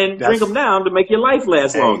and drink them down to make your life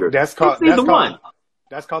last longer. That's called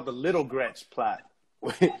the Little Gretch plot.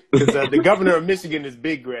 Because the governor of Michigan is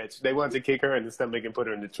Big Gretch. They wanted to kick her in the stomach and put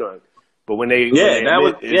her in the trunk. But when they a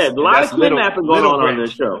lot of kidnapping going on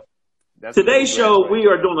this show. Today's show, we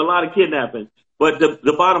are doing a lot of kidnapping. But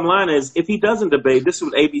the bottom line is, if he doesn't debate, this is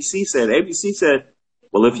what ABC said. ABC said,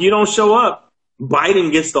 well, if you don't show up,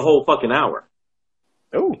 Biden gets the whole fucking hour.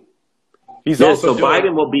 Oh, so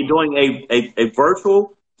Biden will be doing a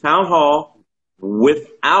virtual town hall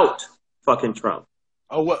without fucking Trump.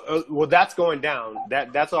 Oh well, that's going down.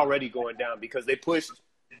 That's already going down because they pushed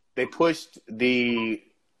the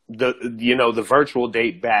virtual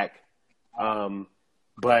date back.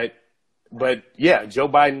 But yeah, Joe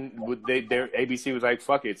Biden. Their ABC was like,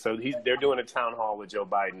 fuck it. So they're doing a town hall with Joe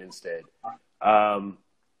Biden instead. But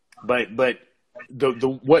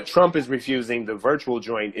what Trump is refusing, the virtual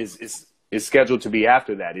joint is scheduled to be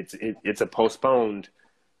after that. It's a postponed.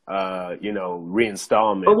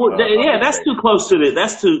 Reinstallment. That's too close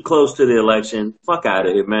to the election. Fuck out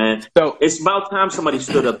of it, man. So it's about time somebody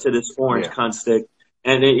stood up to this orange cunt stick.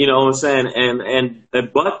 And then, you know what I'm saying? And the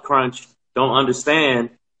butt crunch don't understand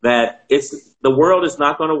that the world is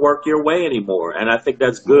not going to work your way anymore. And I think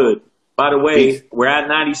that's good. By the way, we're at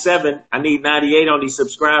 97. I need 98 on these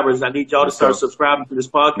subscribers. I need y'all to start subscribing to this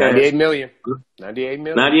podcast. 98 million.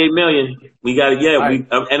 We got to,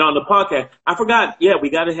 and on the podcast, I forgot, we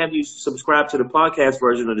got to have you subscribe to the podcast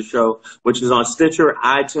version of the show, which is on Stitcher,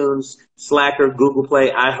 iTunes, Slacker, Google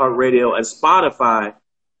Play, iHeartRadio, and Spotify.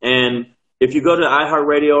 And if you go to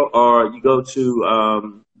iHeartRadio or you go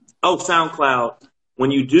to, SoundCloud,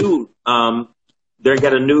 when you do, they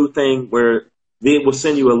got a new thing where it will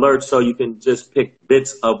send you alerts so you can just pick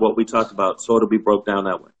bits of what we talked about. So it'll be broke down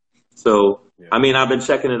that way. So, I mean, I've been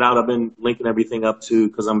checking it out. I've been linking everything up too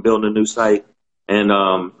because I'm building a new site. And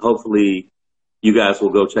hopefully you guys will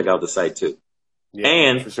go check out the site too. Yeah,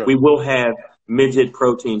 and we will have midget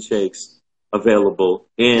protein shakes available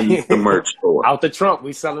in the merch store. Out the trunk.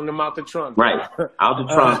 We selling them out the trunk. Right. Out the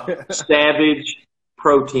trunk. Savage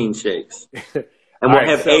protein shakes. And we'll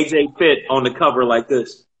have AJ Fit on the cover like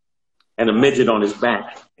this. And a midget on his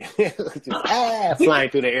back. Flying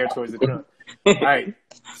through the air towards the trunk. All right.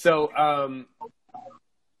 So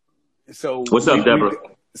what's up, Deborah?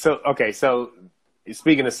 So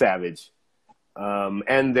speaking of Savage,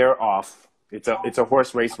 and they're off. It's a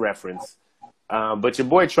horse race reference. But your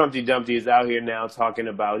boy Trumpty Dumpty is out here now talking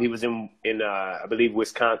about, he was in I believe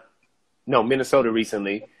Minnesota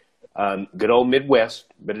recently. Good old Midwest,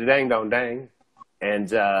 but it dang don't dang.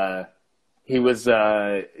 And he was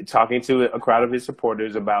talking to a crowd of his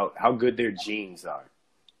supporters about how good their genes are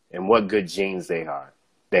and what good genes they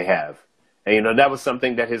have. And, that was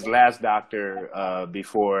something that his last doctor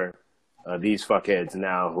before these fuckheads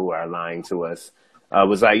now who are lying to us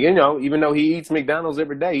was like, even though he eats McDonald's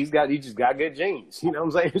every day, he just got good genes. You know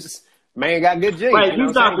what I'm saying? Man got good genes. Right,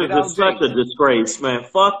 these doctors are such a disgrace, man.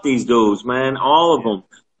 Fuck these dudes, man. All of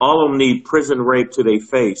them need prison rape to their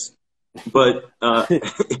face. But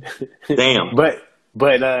damn. But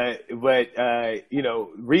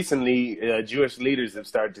recently Jewish leaders have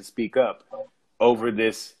started to speak up over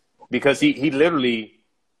this because he literally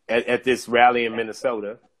at this rally in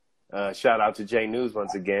Minnesota. Shout out to J News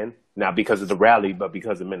once again, not because of the rally, but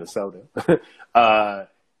because of Minnesota.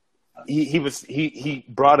 He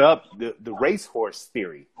brought up the racehorse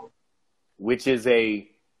theory, which is an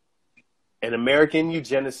American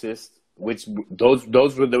eugenicist. Which those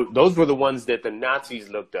were the ones that the Nazis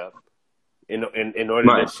looked up in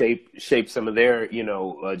order to shape some of their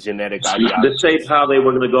genetic ideology. To shape how they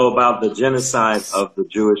were going to go about the genocide of the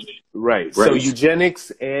Jewish race. So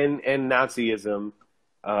eugenics and Nazism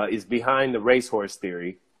is behind the racehorse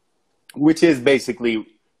theory, which is basically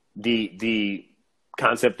the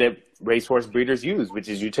concept that racehorse breeders use, which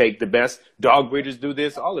is you take the best. Dog breeders do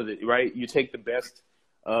this, all of it, right? You take the best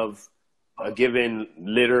of a given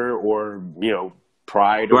litter or,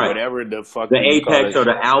 pride or whatever the fuck. The apex or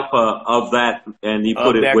the alpha of that, and you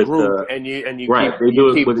put it with group, and you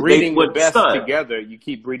keep breeding the best together. You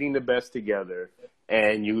keep breeding the best together,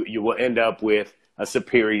 and you will end up with a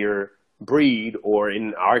superior breed, or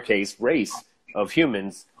in our case, race of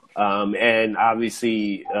humans. And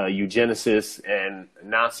obviously, eugenicists and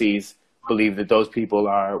Nazis believe that those people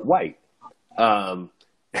are white.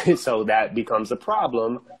 So that becomes a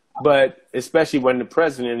problem. But especially when the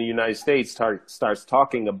president of the United States starts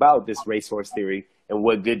talking about this racehorse theory and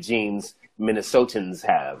what good genes Minnesotans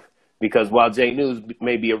have. Because while Jay News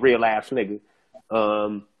may be a real ass nigga,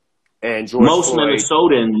 and George most Floyd,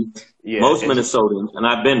 Minnesotans, and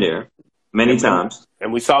I've been there many times.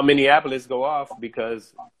 And we saw Minneapolis go off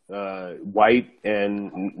because white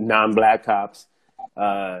and non-black cops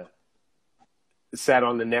sat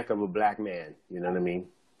on the neck of a black man. You know what I mean?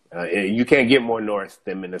 You can't get more north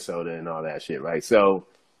than Minnesota and all that shit, right? So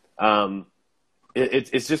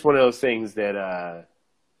it's just one of those things that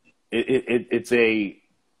it's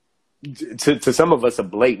to some of us a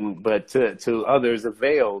blatant, but to others a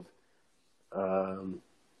veiled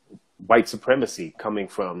white supremacy coming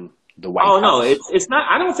from the White House. No, it's not.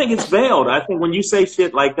 I don't think it's veiled. I think when you say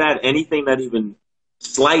shit like that, anything that even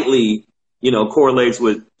slightly, correlates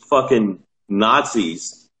with fucking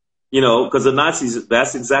Nazis, because the Nazis,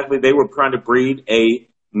 that's exactly, they were trying to breed a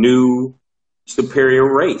new superior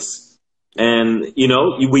race. And,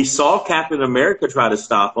 we saw Captain America try to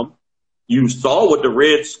stop them. You saw what the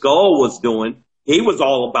Red Skull was doing. He was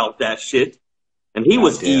all about that shit. And he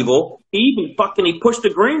was evil. He pushed the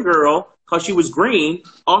green girl, because she was green,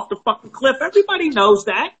 off the fucking cliff. Everybody knows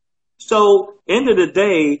that. So, end of the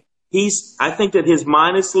day, I think that his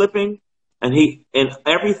mind is slipping, and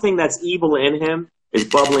everything that's evil in him is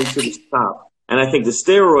bubbling to the top. And I think the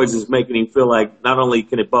steroids is making him feel like not only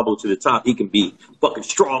can it bubble to the top, he can be fucking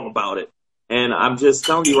strong about it. And I'm just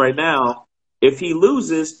telling you right now, if he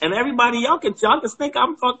loses, and everybody, y'all can think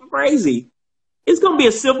I'm fucking crazy, it's going to be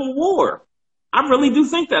a civil war. I really do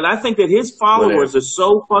think that. I think that his followers are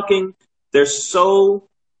so they're so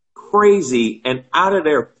crazy and out of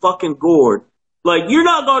their fucking gourd. Like, you're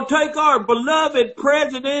not going to take our beloved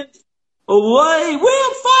president away.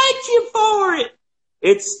 We'll fight you for it.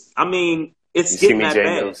 It's getting that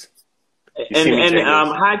bad.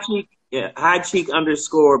 High cheek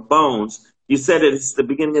 _bones. You said it's the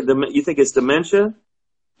beginning of you think it's dementia?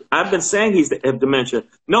 I've been saying he's dementia.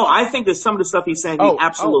 No, I think that some of the stuff he's saying he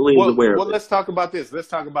absolutely is aware of. Well, let's talk about this.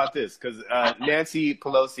 Because Nancy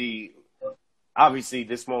Pelosi, obviously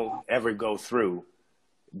this won't ever go through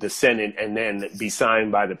the Senate and then be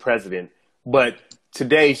signed by the president. But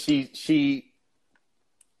today she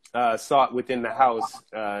sought within the House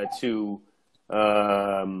to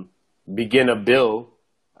begin a bill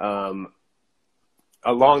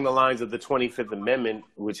along the lines of the 25th Amendment,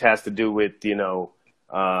 which has to do with, the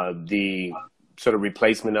sort of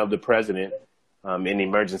replacement of the president in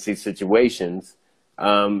emergency situations.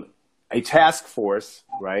 A task force,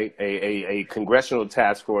 right? A congressional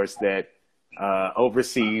task force that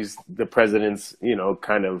oversees the president's,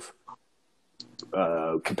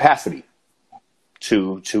 capacity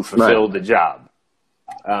to fulfill the job.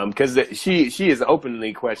 Because she is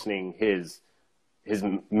openly questioning his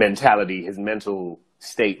mentality, his mental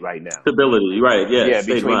state right now. Stability, right? Yeah,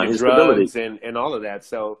 between the drugs and all of that.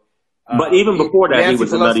 So, but even before that, Nancy he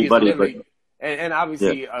was Pelosi a nutty buddy. And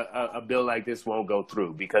obviously, a bill like this won't go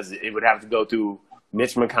through because it would have to go through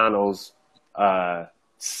Mitch McConnell's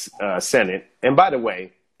Senate. And by the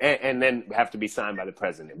way, and then have to be signed by the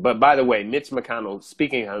president. But by the way, Mitch McConnell,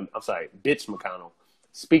 Bitch McConnell.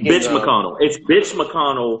 McConnell. It's Bitch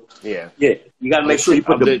McConnell. Yeah. Yeah. You got to make sure you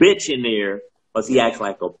put the bitch in there because he acts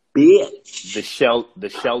like a bitch. The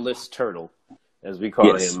shellless turtle, as we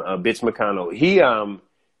call him, Bitch McConnell.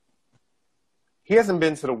 He hasn't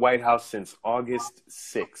been to the White House since August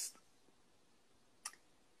 6th.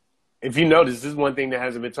 If you notice, this is one thing that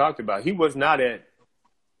hasn't been talked about. He was not at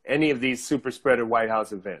any of these super spreader White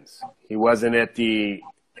House events. He wasn't at the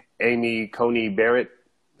Amy Coney Barrett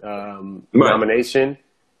nomination.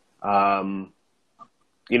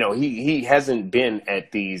 He hasn't been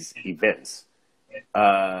at these events.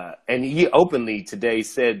 And he openly today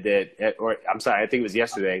said that, I think it was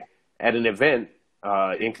yesterday, at an event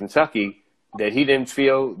in Kentucky, that he didn't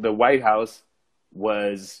feel the White House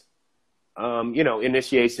was,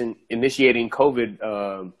 initiating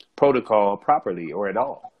COVID protocol properly or at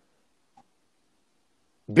all.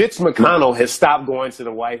 Bitch McConnell has stopped going to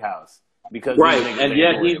the White House because right, and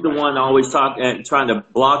yet he's the one always talking and trying to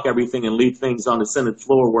block everything and leave things on the Senate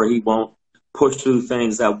floor where he won't push through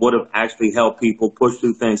things that would have actually helped people, push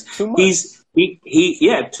through things. 2 months.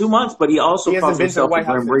 Yeah, 2 months, but he also calls himself the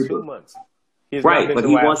Grim Reaper. 2 months. Right, but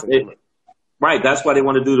he wants it. Right, that's why they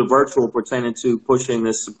want to do the virtual pertaining to pushing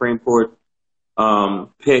this Supreme Court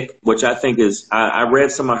pick, which I think is. I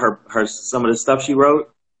read some of some of the stuff she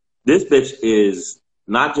wrote. This bitch is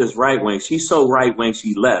not just right wing. She's so right wing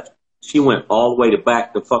she left. She went all the way to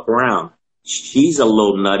back to fuck around. She's a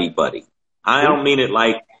little nutty buddy. I don't mean it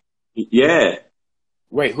like, yeah.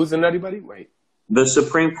 Wait, who's the nutty buddy? Wait. The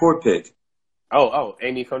Supreme Court pick. Oh,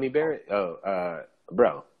 Amy Coney Barrett?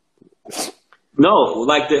 Bro. No,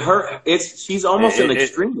 like she's almost an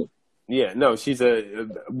extremist. Yeah, no, she's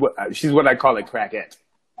what I call a crackette.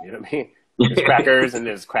 You know what I mean? There's crackers and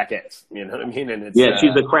there's crackettes. You know what I mean? And it's,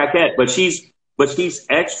 she's a crackette, but she's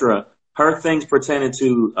extra. Her things pertaining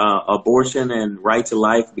to abortion and right to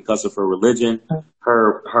life because of her religion,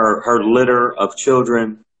 her litter of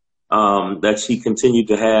children that she continued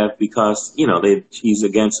to have because she's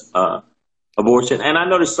against abortion. And I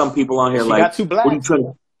noticed some people on here got two blacks. What are you trying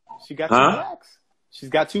to? She got two blacks. She's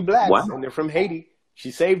got two blacks, what? And they're from Haiti.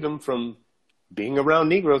 She saved them from being around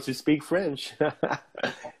Negroes who speak French. But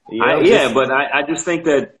I just think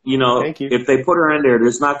that if they put her in there,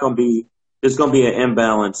 there's going to be an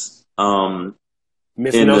imbalance.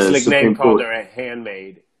 Miss No Slick Name called her a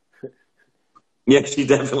handmaid. Yeah, she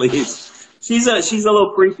definitely is. She's a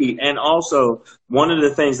little creepy, and also one of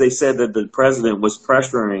the things they said that the president was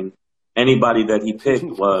pressuring anybody that he picked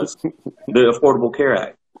was the Affordable Care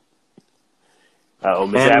Act. Oh,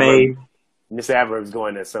 Miss Aver's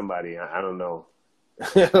going at somebody. I don't know.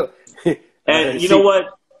 And you know what?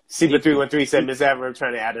 Seeper313 said Miss Aver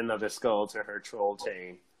trying to add another skull to her troll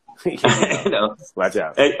chain. Watch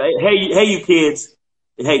out. Hey, you kids.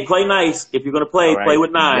 Hey, play nice. If you're going to play, play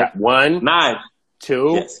with knives. 1, knives.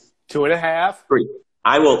 2, yes. 2.5. 3.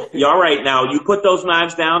 I will. You're all right now. You put those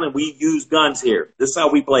knives down, and we use guns here. This is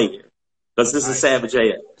how we play here, because this is Savage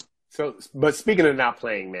AF. So, but speaking of not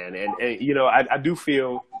playing, man, and I do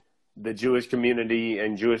feel the Jewish community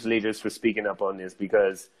and Jewish leaders for speaking up on this,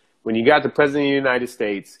 because when you got the president of the United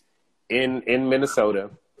States in Minnesota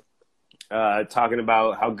talking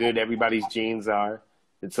about how good everybody's genes are,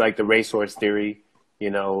 it's like the racehorse theory,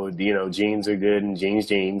 genes are good and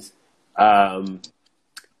genes.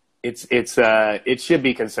 It should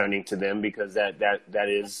be concerning to them because that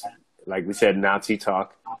is, like we said, Nazi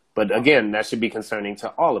talk. But again, that should be concerning to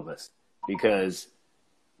all of us because,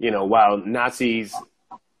 while Nazis,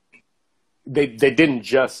 they didn't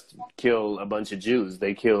just kill a bunch of Jews.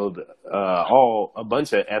 They killed a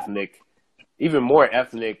bunch of even more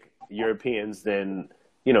ethnic Europeans than,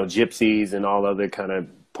 gypsies and all other kind of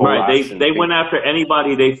Polacks. Right. They went after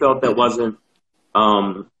anybody they felt that wasn't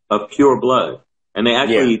of pure blood. And they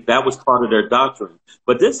actually, that was part of their doctrine.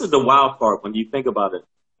 But this is the wild part when you think about it.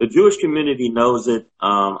 The Jewish community knows it.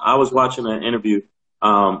 I was watching an interview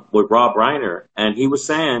with Rob Reiner, and he was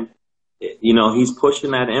saying, he's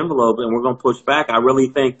pushing that envelope, and we're going to push back. I really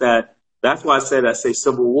think that's why I say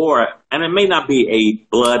civil war. And it may not be a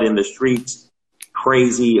blood in the streets,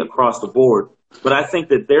 crazy across the board, but I think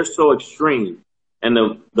that they're so extreme, and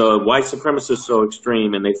the white supremacists so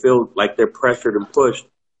extreme, and they feel like they're pressured and pushed.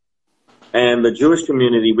 And the Jewish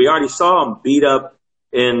community, we already saw them beat up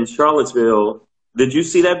in Charlottesville. Did you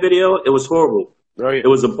see that video? It was horrible. Right. It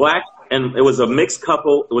was a mixed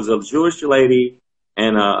couple. It was a Jewish lady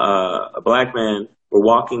and a black man were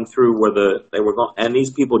walking through where they were going, and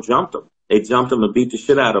these people jumped them. They jumped them and beat the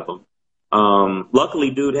shit out of them.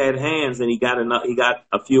 Luckily, dude had hands, and he got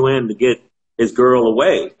a few in to get his girl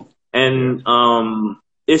away. And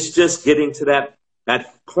it's just getting to that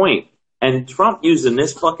point. And Trump using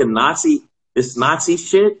this fucking Nazi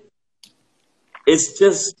shit.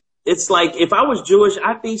 It's like, if I was Jewish,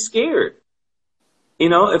 I'd be scared.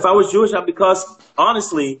 If I was Jewish, because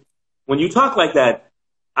honestly, when you talk like that,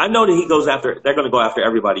 I know that they're going to go after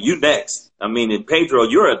everybody. You next. I mean, and Pedro,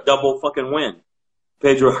 you're a double fucking win.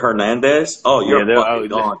 Pedro Hernandez. Oh, you're fucking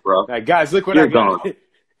gone, bro. Guys, look what I got.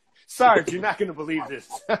 Sarge, you're not going to believe this.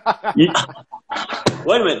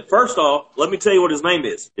 Wait a minute. First off, let me tell you what his name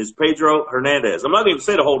is. It's Pedro Hernandez. I'm not going to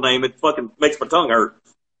say the whole name. It fucking makes my tongue hurt.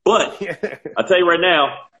 But I'll tell you right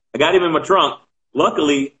now, I got him in my trunk.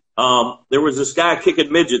 Luckily, there was this guy kicking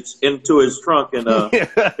midgets into his trunk, and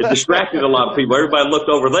it distracted a lot of people. Everybody looked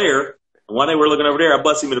over there, and while they were looking over there, I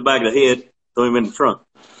busted him in the back of the head, threw him in the trunk.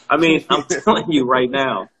 I mean, I'm telling you right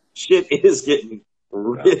now, shit is getting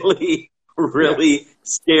really, really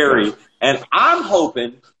scary. And I'm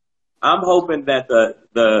hoping I'm hoping that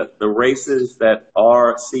the races that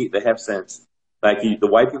have sense, like the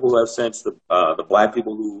white people who have sense, the black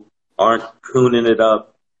people who aren't cooning it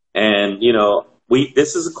up, and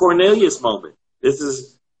this is a Cornelius moment. This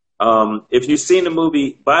is if you've seen the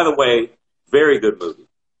movie, by the way, very good movie,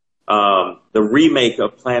 the remake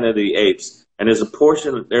of Planet of the Apes, and there's a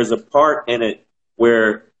part in it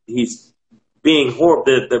where he's being horrible,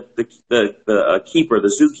 the keeper, the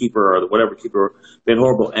zookeeper, or whatever keeper, being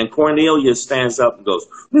horrible. And Cornelius stands up and goes,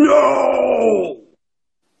 "No!"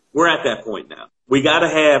 We're at that point now. We got to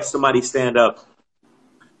have somebody stand up.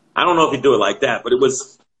 I don't know if you do it like that, but it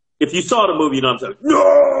was, if you saw the movie, you know what I'm saying?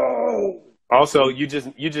 No! Also, you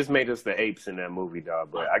just made us the apes in that movie,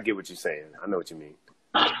 dog, but I get what you're saying. I know what you mean.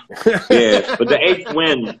 Yeah, but the apes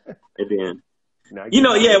win at the end. No,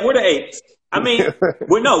 we're the apes. I mean,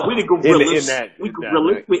 we're the gorillas.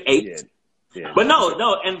 We apes. Yeah. But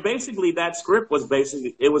no, and basically that script was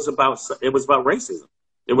it was about racism.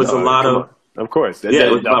 It was a lot of course.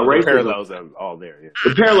 It was about racism. The parallels are all there. Yeah.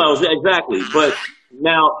 The parallels, exactly. But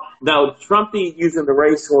now Trumpty using the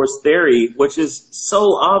racehorse theory, which is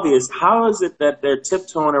so obvious. How is it that they're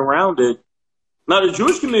tiptoeing around it? Now the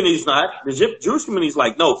Jewish community's not. The Jewish community's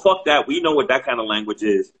like, no, fuck that. We know what that kind of language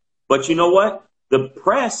is. But you know what? The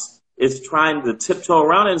press is trying to tiptoe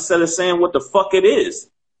around it instead of saying what the fuck it is.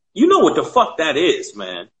 You know what the fuck that is,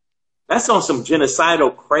 man. That's on some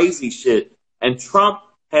genocidal crazy shit. And Trump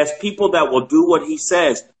has people that will do what he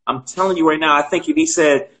says. I'm telling you right now, I think if he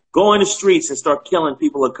said, go in the streets and start killing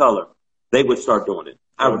people of color, they would start doing it.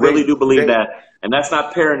 I really do believe that. And that's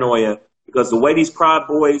not paranoia, because the way these Proud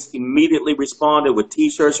Boys immediately responded with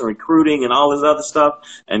T-shirts and recruiting and all this other stuff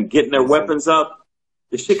and getting their weapons up,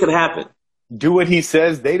 this shit could happen. Do what he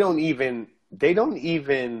says. They don't even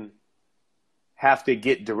have to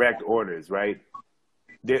get direct orders, right?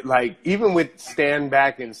 They're like, even with stand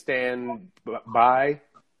back and stand by,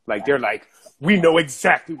 like, they're like, we know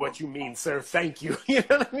exactly what you mean, sir. Thank you. You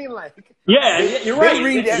know what I mean? Like, yeah, you're right. They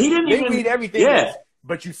read everything. Yeah.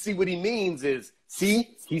 But you see what he means is, see,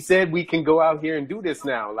 he said we can go out here and do this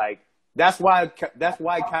now. Like, that's why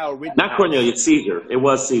Kyle Rittenhouse. Not Cornelius, Caesar. It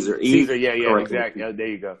was Caesar. Caesar, yeah, exactly. There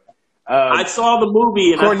you go. I saw the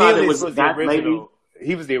movie and Cornelius I thought it was the original. Maybe.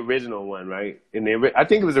 He was the original one, right? I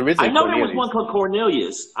think it was original. I know there was one called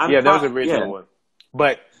Cornelius. That was the original one.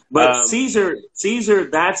 But Caesar,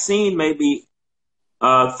 that scene made me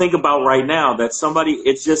think about right now that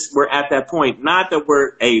it's just, we're at that point. Not that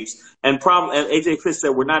we're apes. And AJ Chris said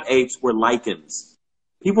we're not apes, we're lichens.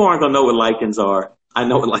 People aren't going to know what lichens are. I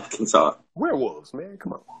know what lichens are. Werewolves, man.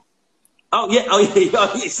 Come on. Oh, yeah.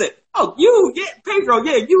 He said, Pedro,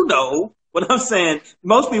 you know what I'm saying.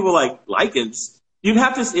 Most people like lichens. You'd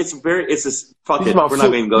have to, it's just, fuck it. We're not going to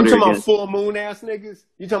go there again. You talking about full moon ass niggas?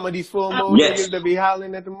 You talking about these full moon niggas that be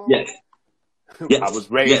howling at the moon? Yes. I was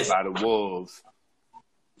raised by the wolves.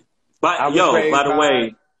 By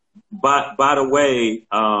the way,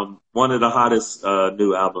 one of the hottest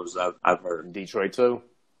new albums I've heard. Detroit too?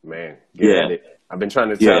 Man, get at it. I've been trying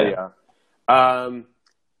to tell y'all. Man.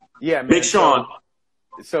 Big Sean.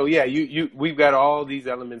 So we've got all these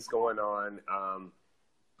elements going on.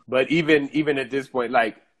 But even at this point,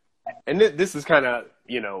 like, and this is kind of,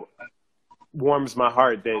 warms my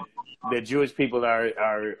heart that Jewish people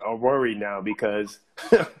are worried now because,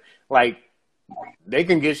 like, they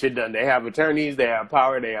can get shit done. They have attorneys, they have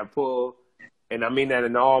power, they have pull, and I mean that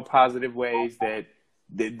in all positive ways. That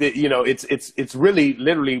it's really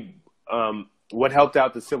literally what helped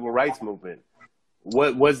out the civil rights movement.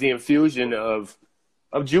 What was the infusion of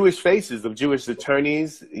Jewish faces, of Jewish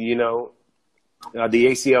attorneys, the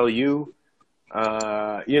ACLU,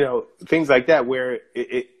 things like that, where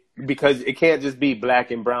because it can't just be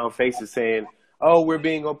black and brown faces saying, oh, we're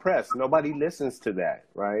being oppressed. Nobody listens to that,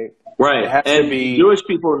 right? Right. It has and to be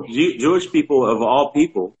Jewish people of all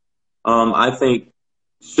people, I think,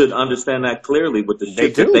 should understand that clearly with the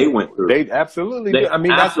shit that they went through. They absolutely do. I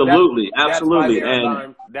mean, absolutely.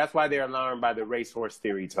 That's why they're alarmed by the racehorse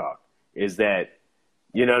theory talk, is that,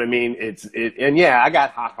 you know what I mean? And I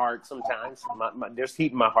got hot heart sometimes. There's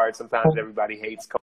heat in my heart. Sometimes everybody hates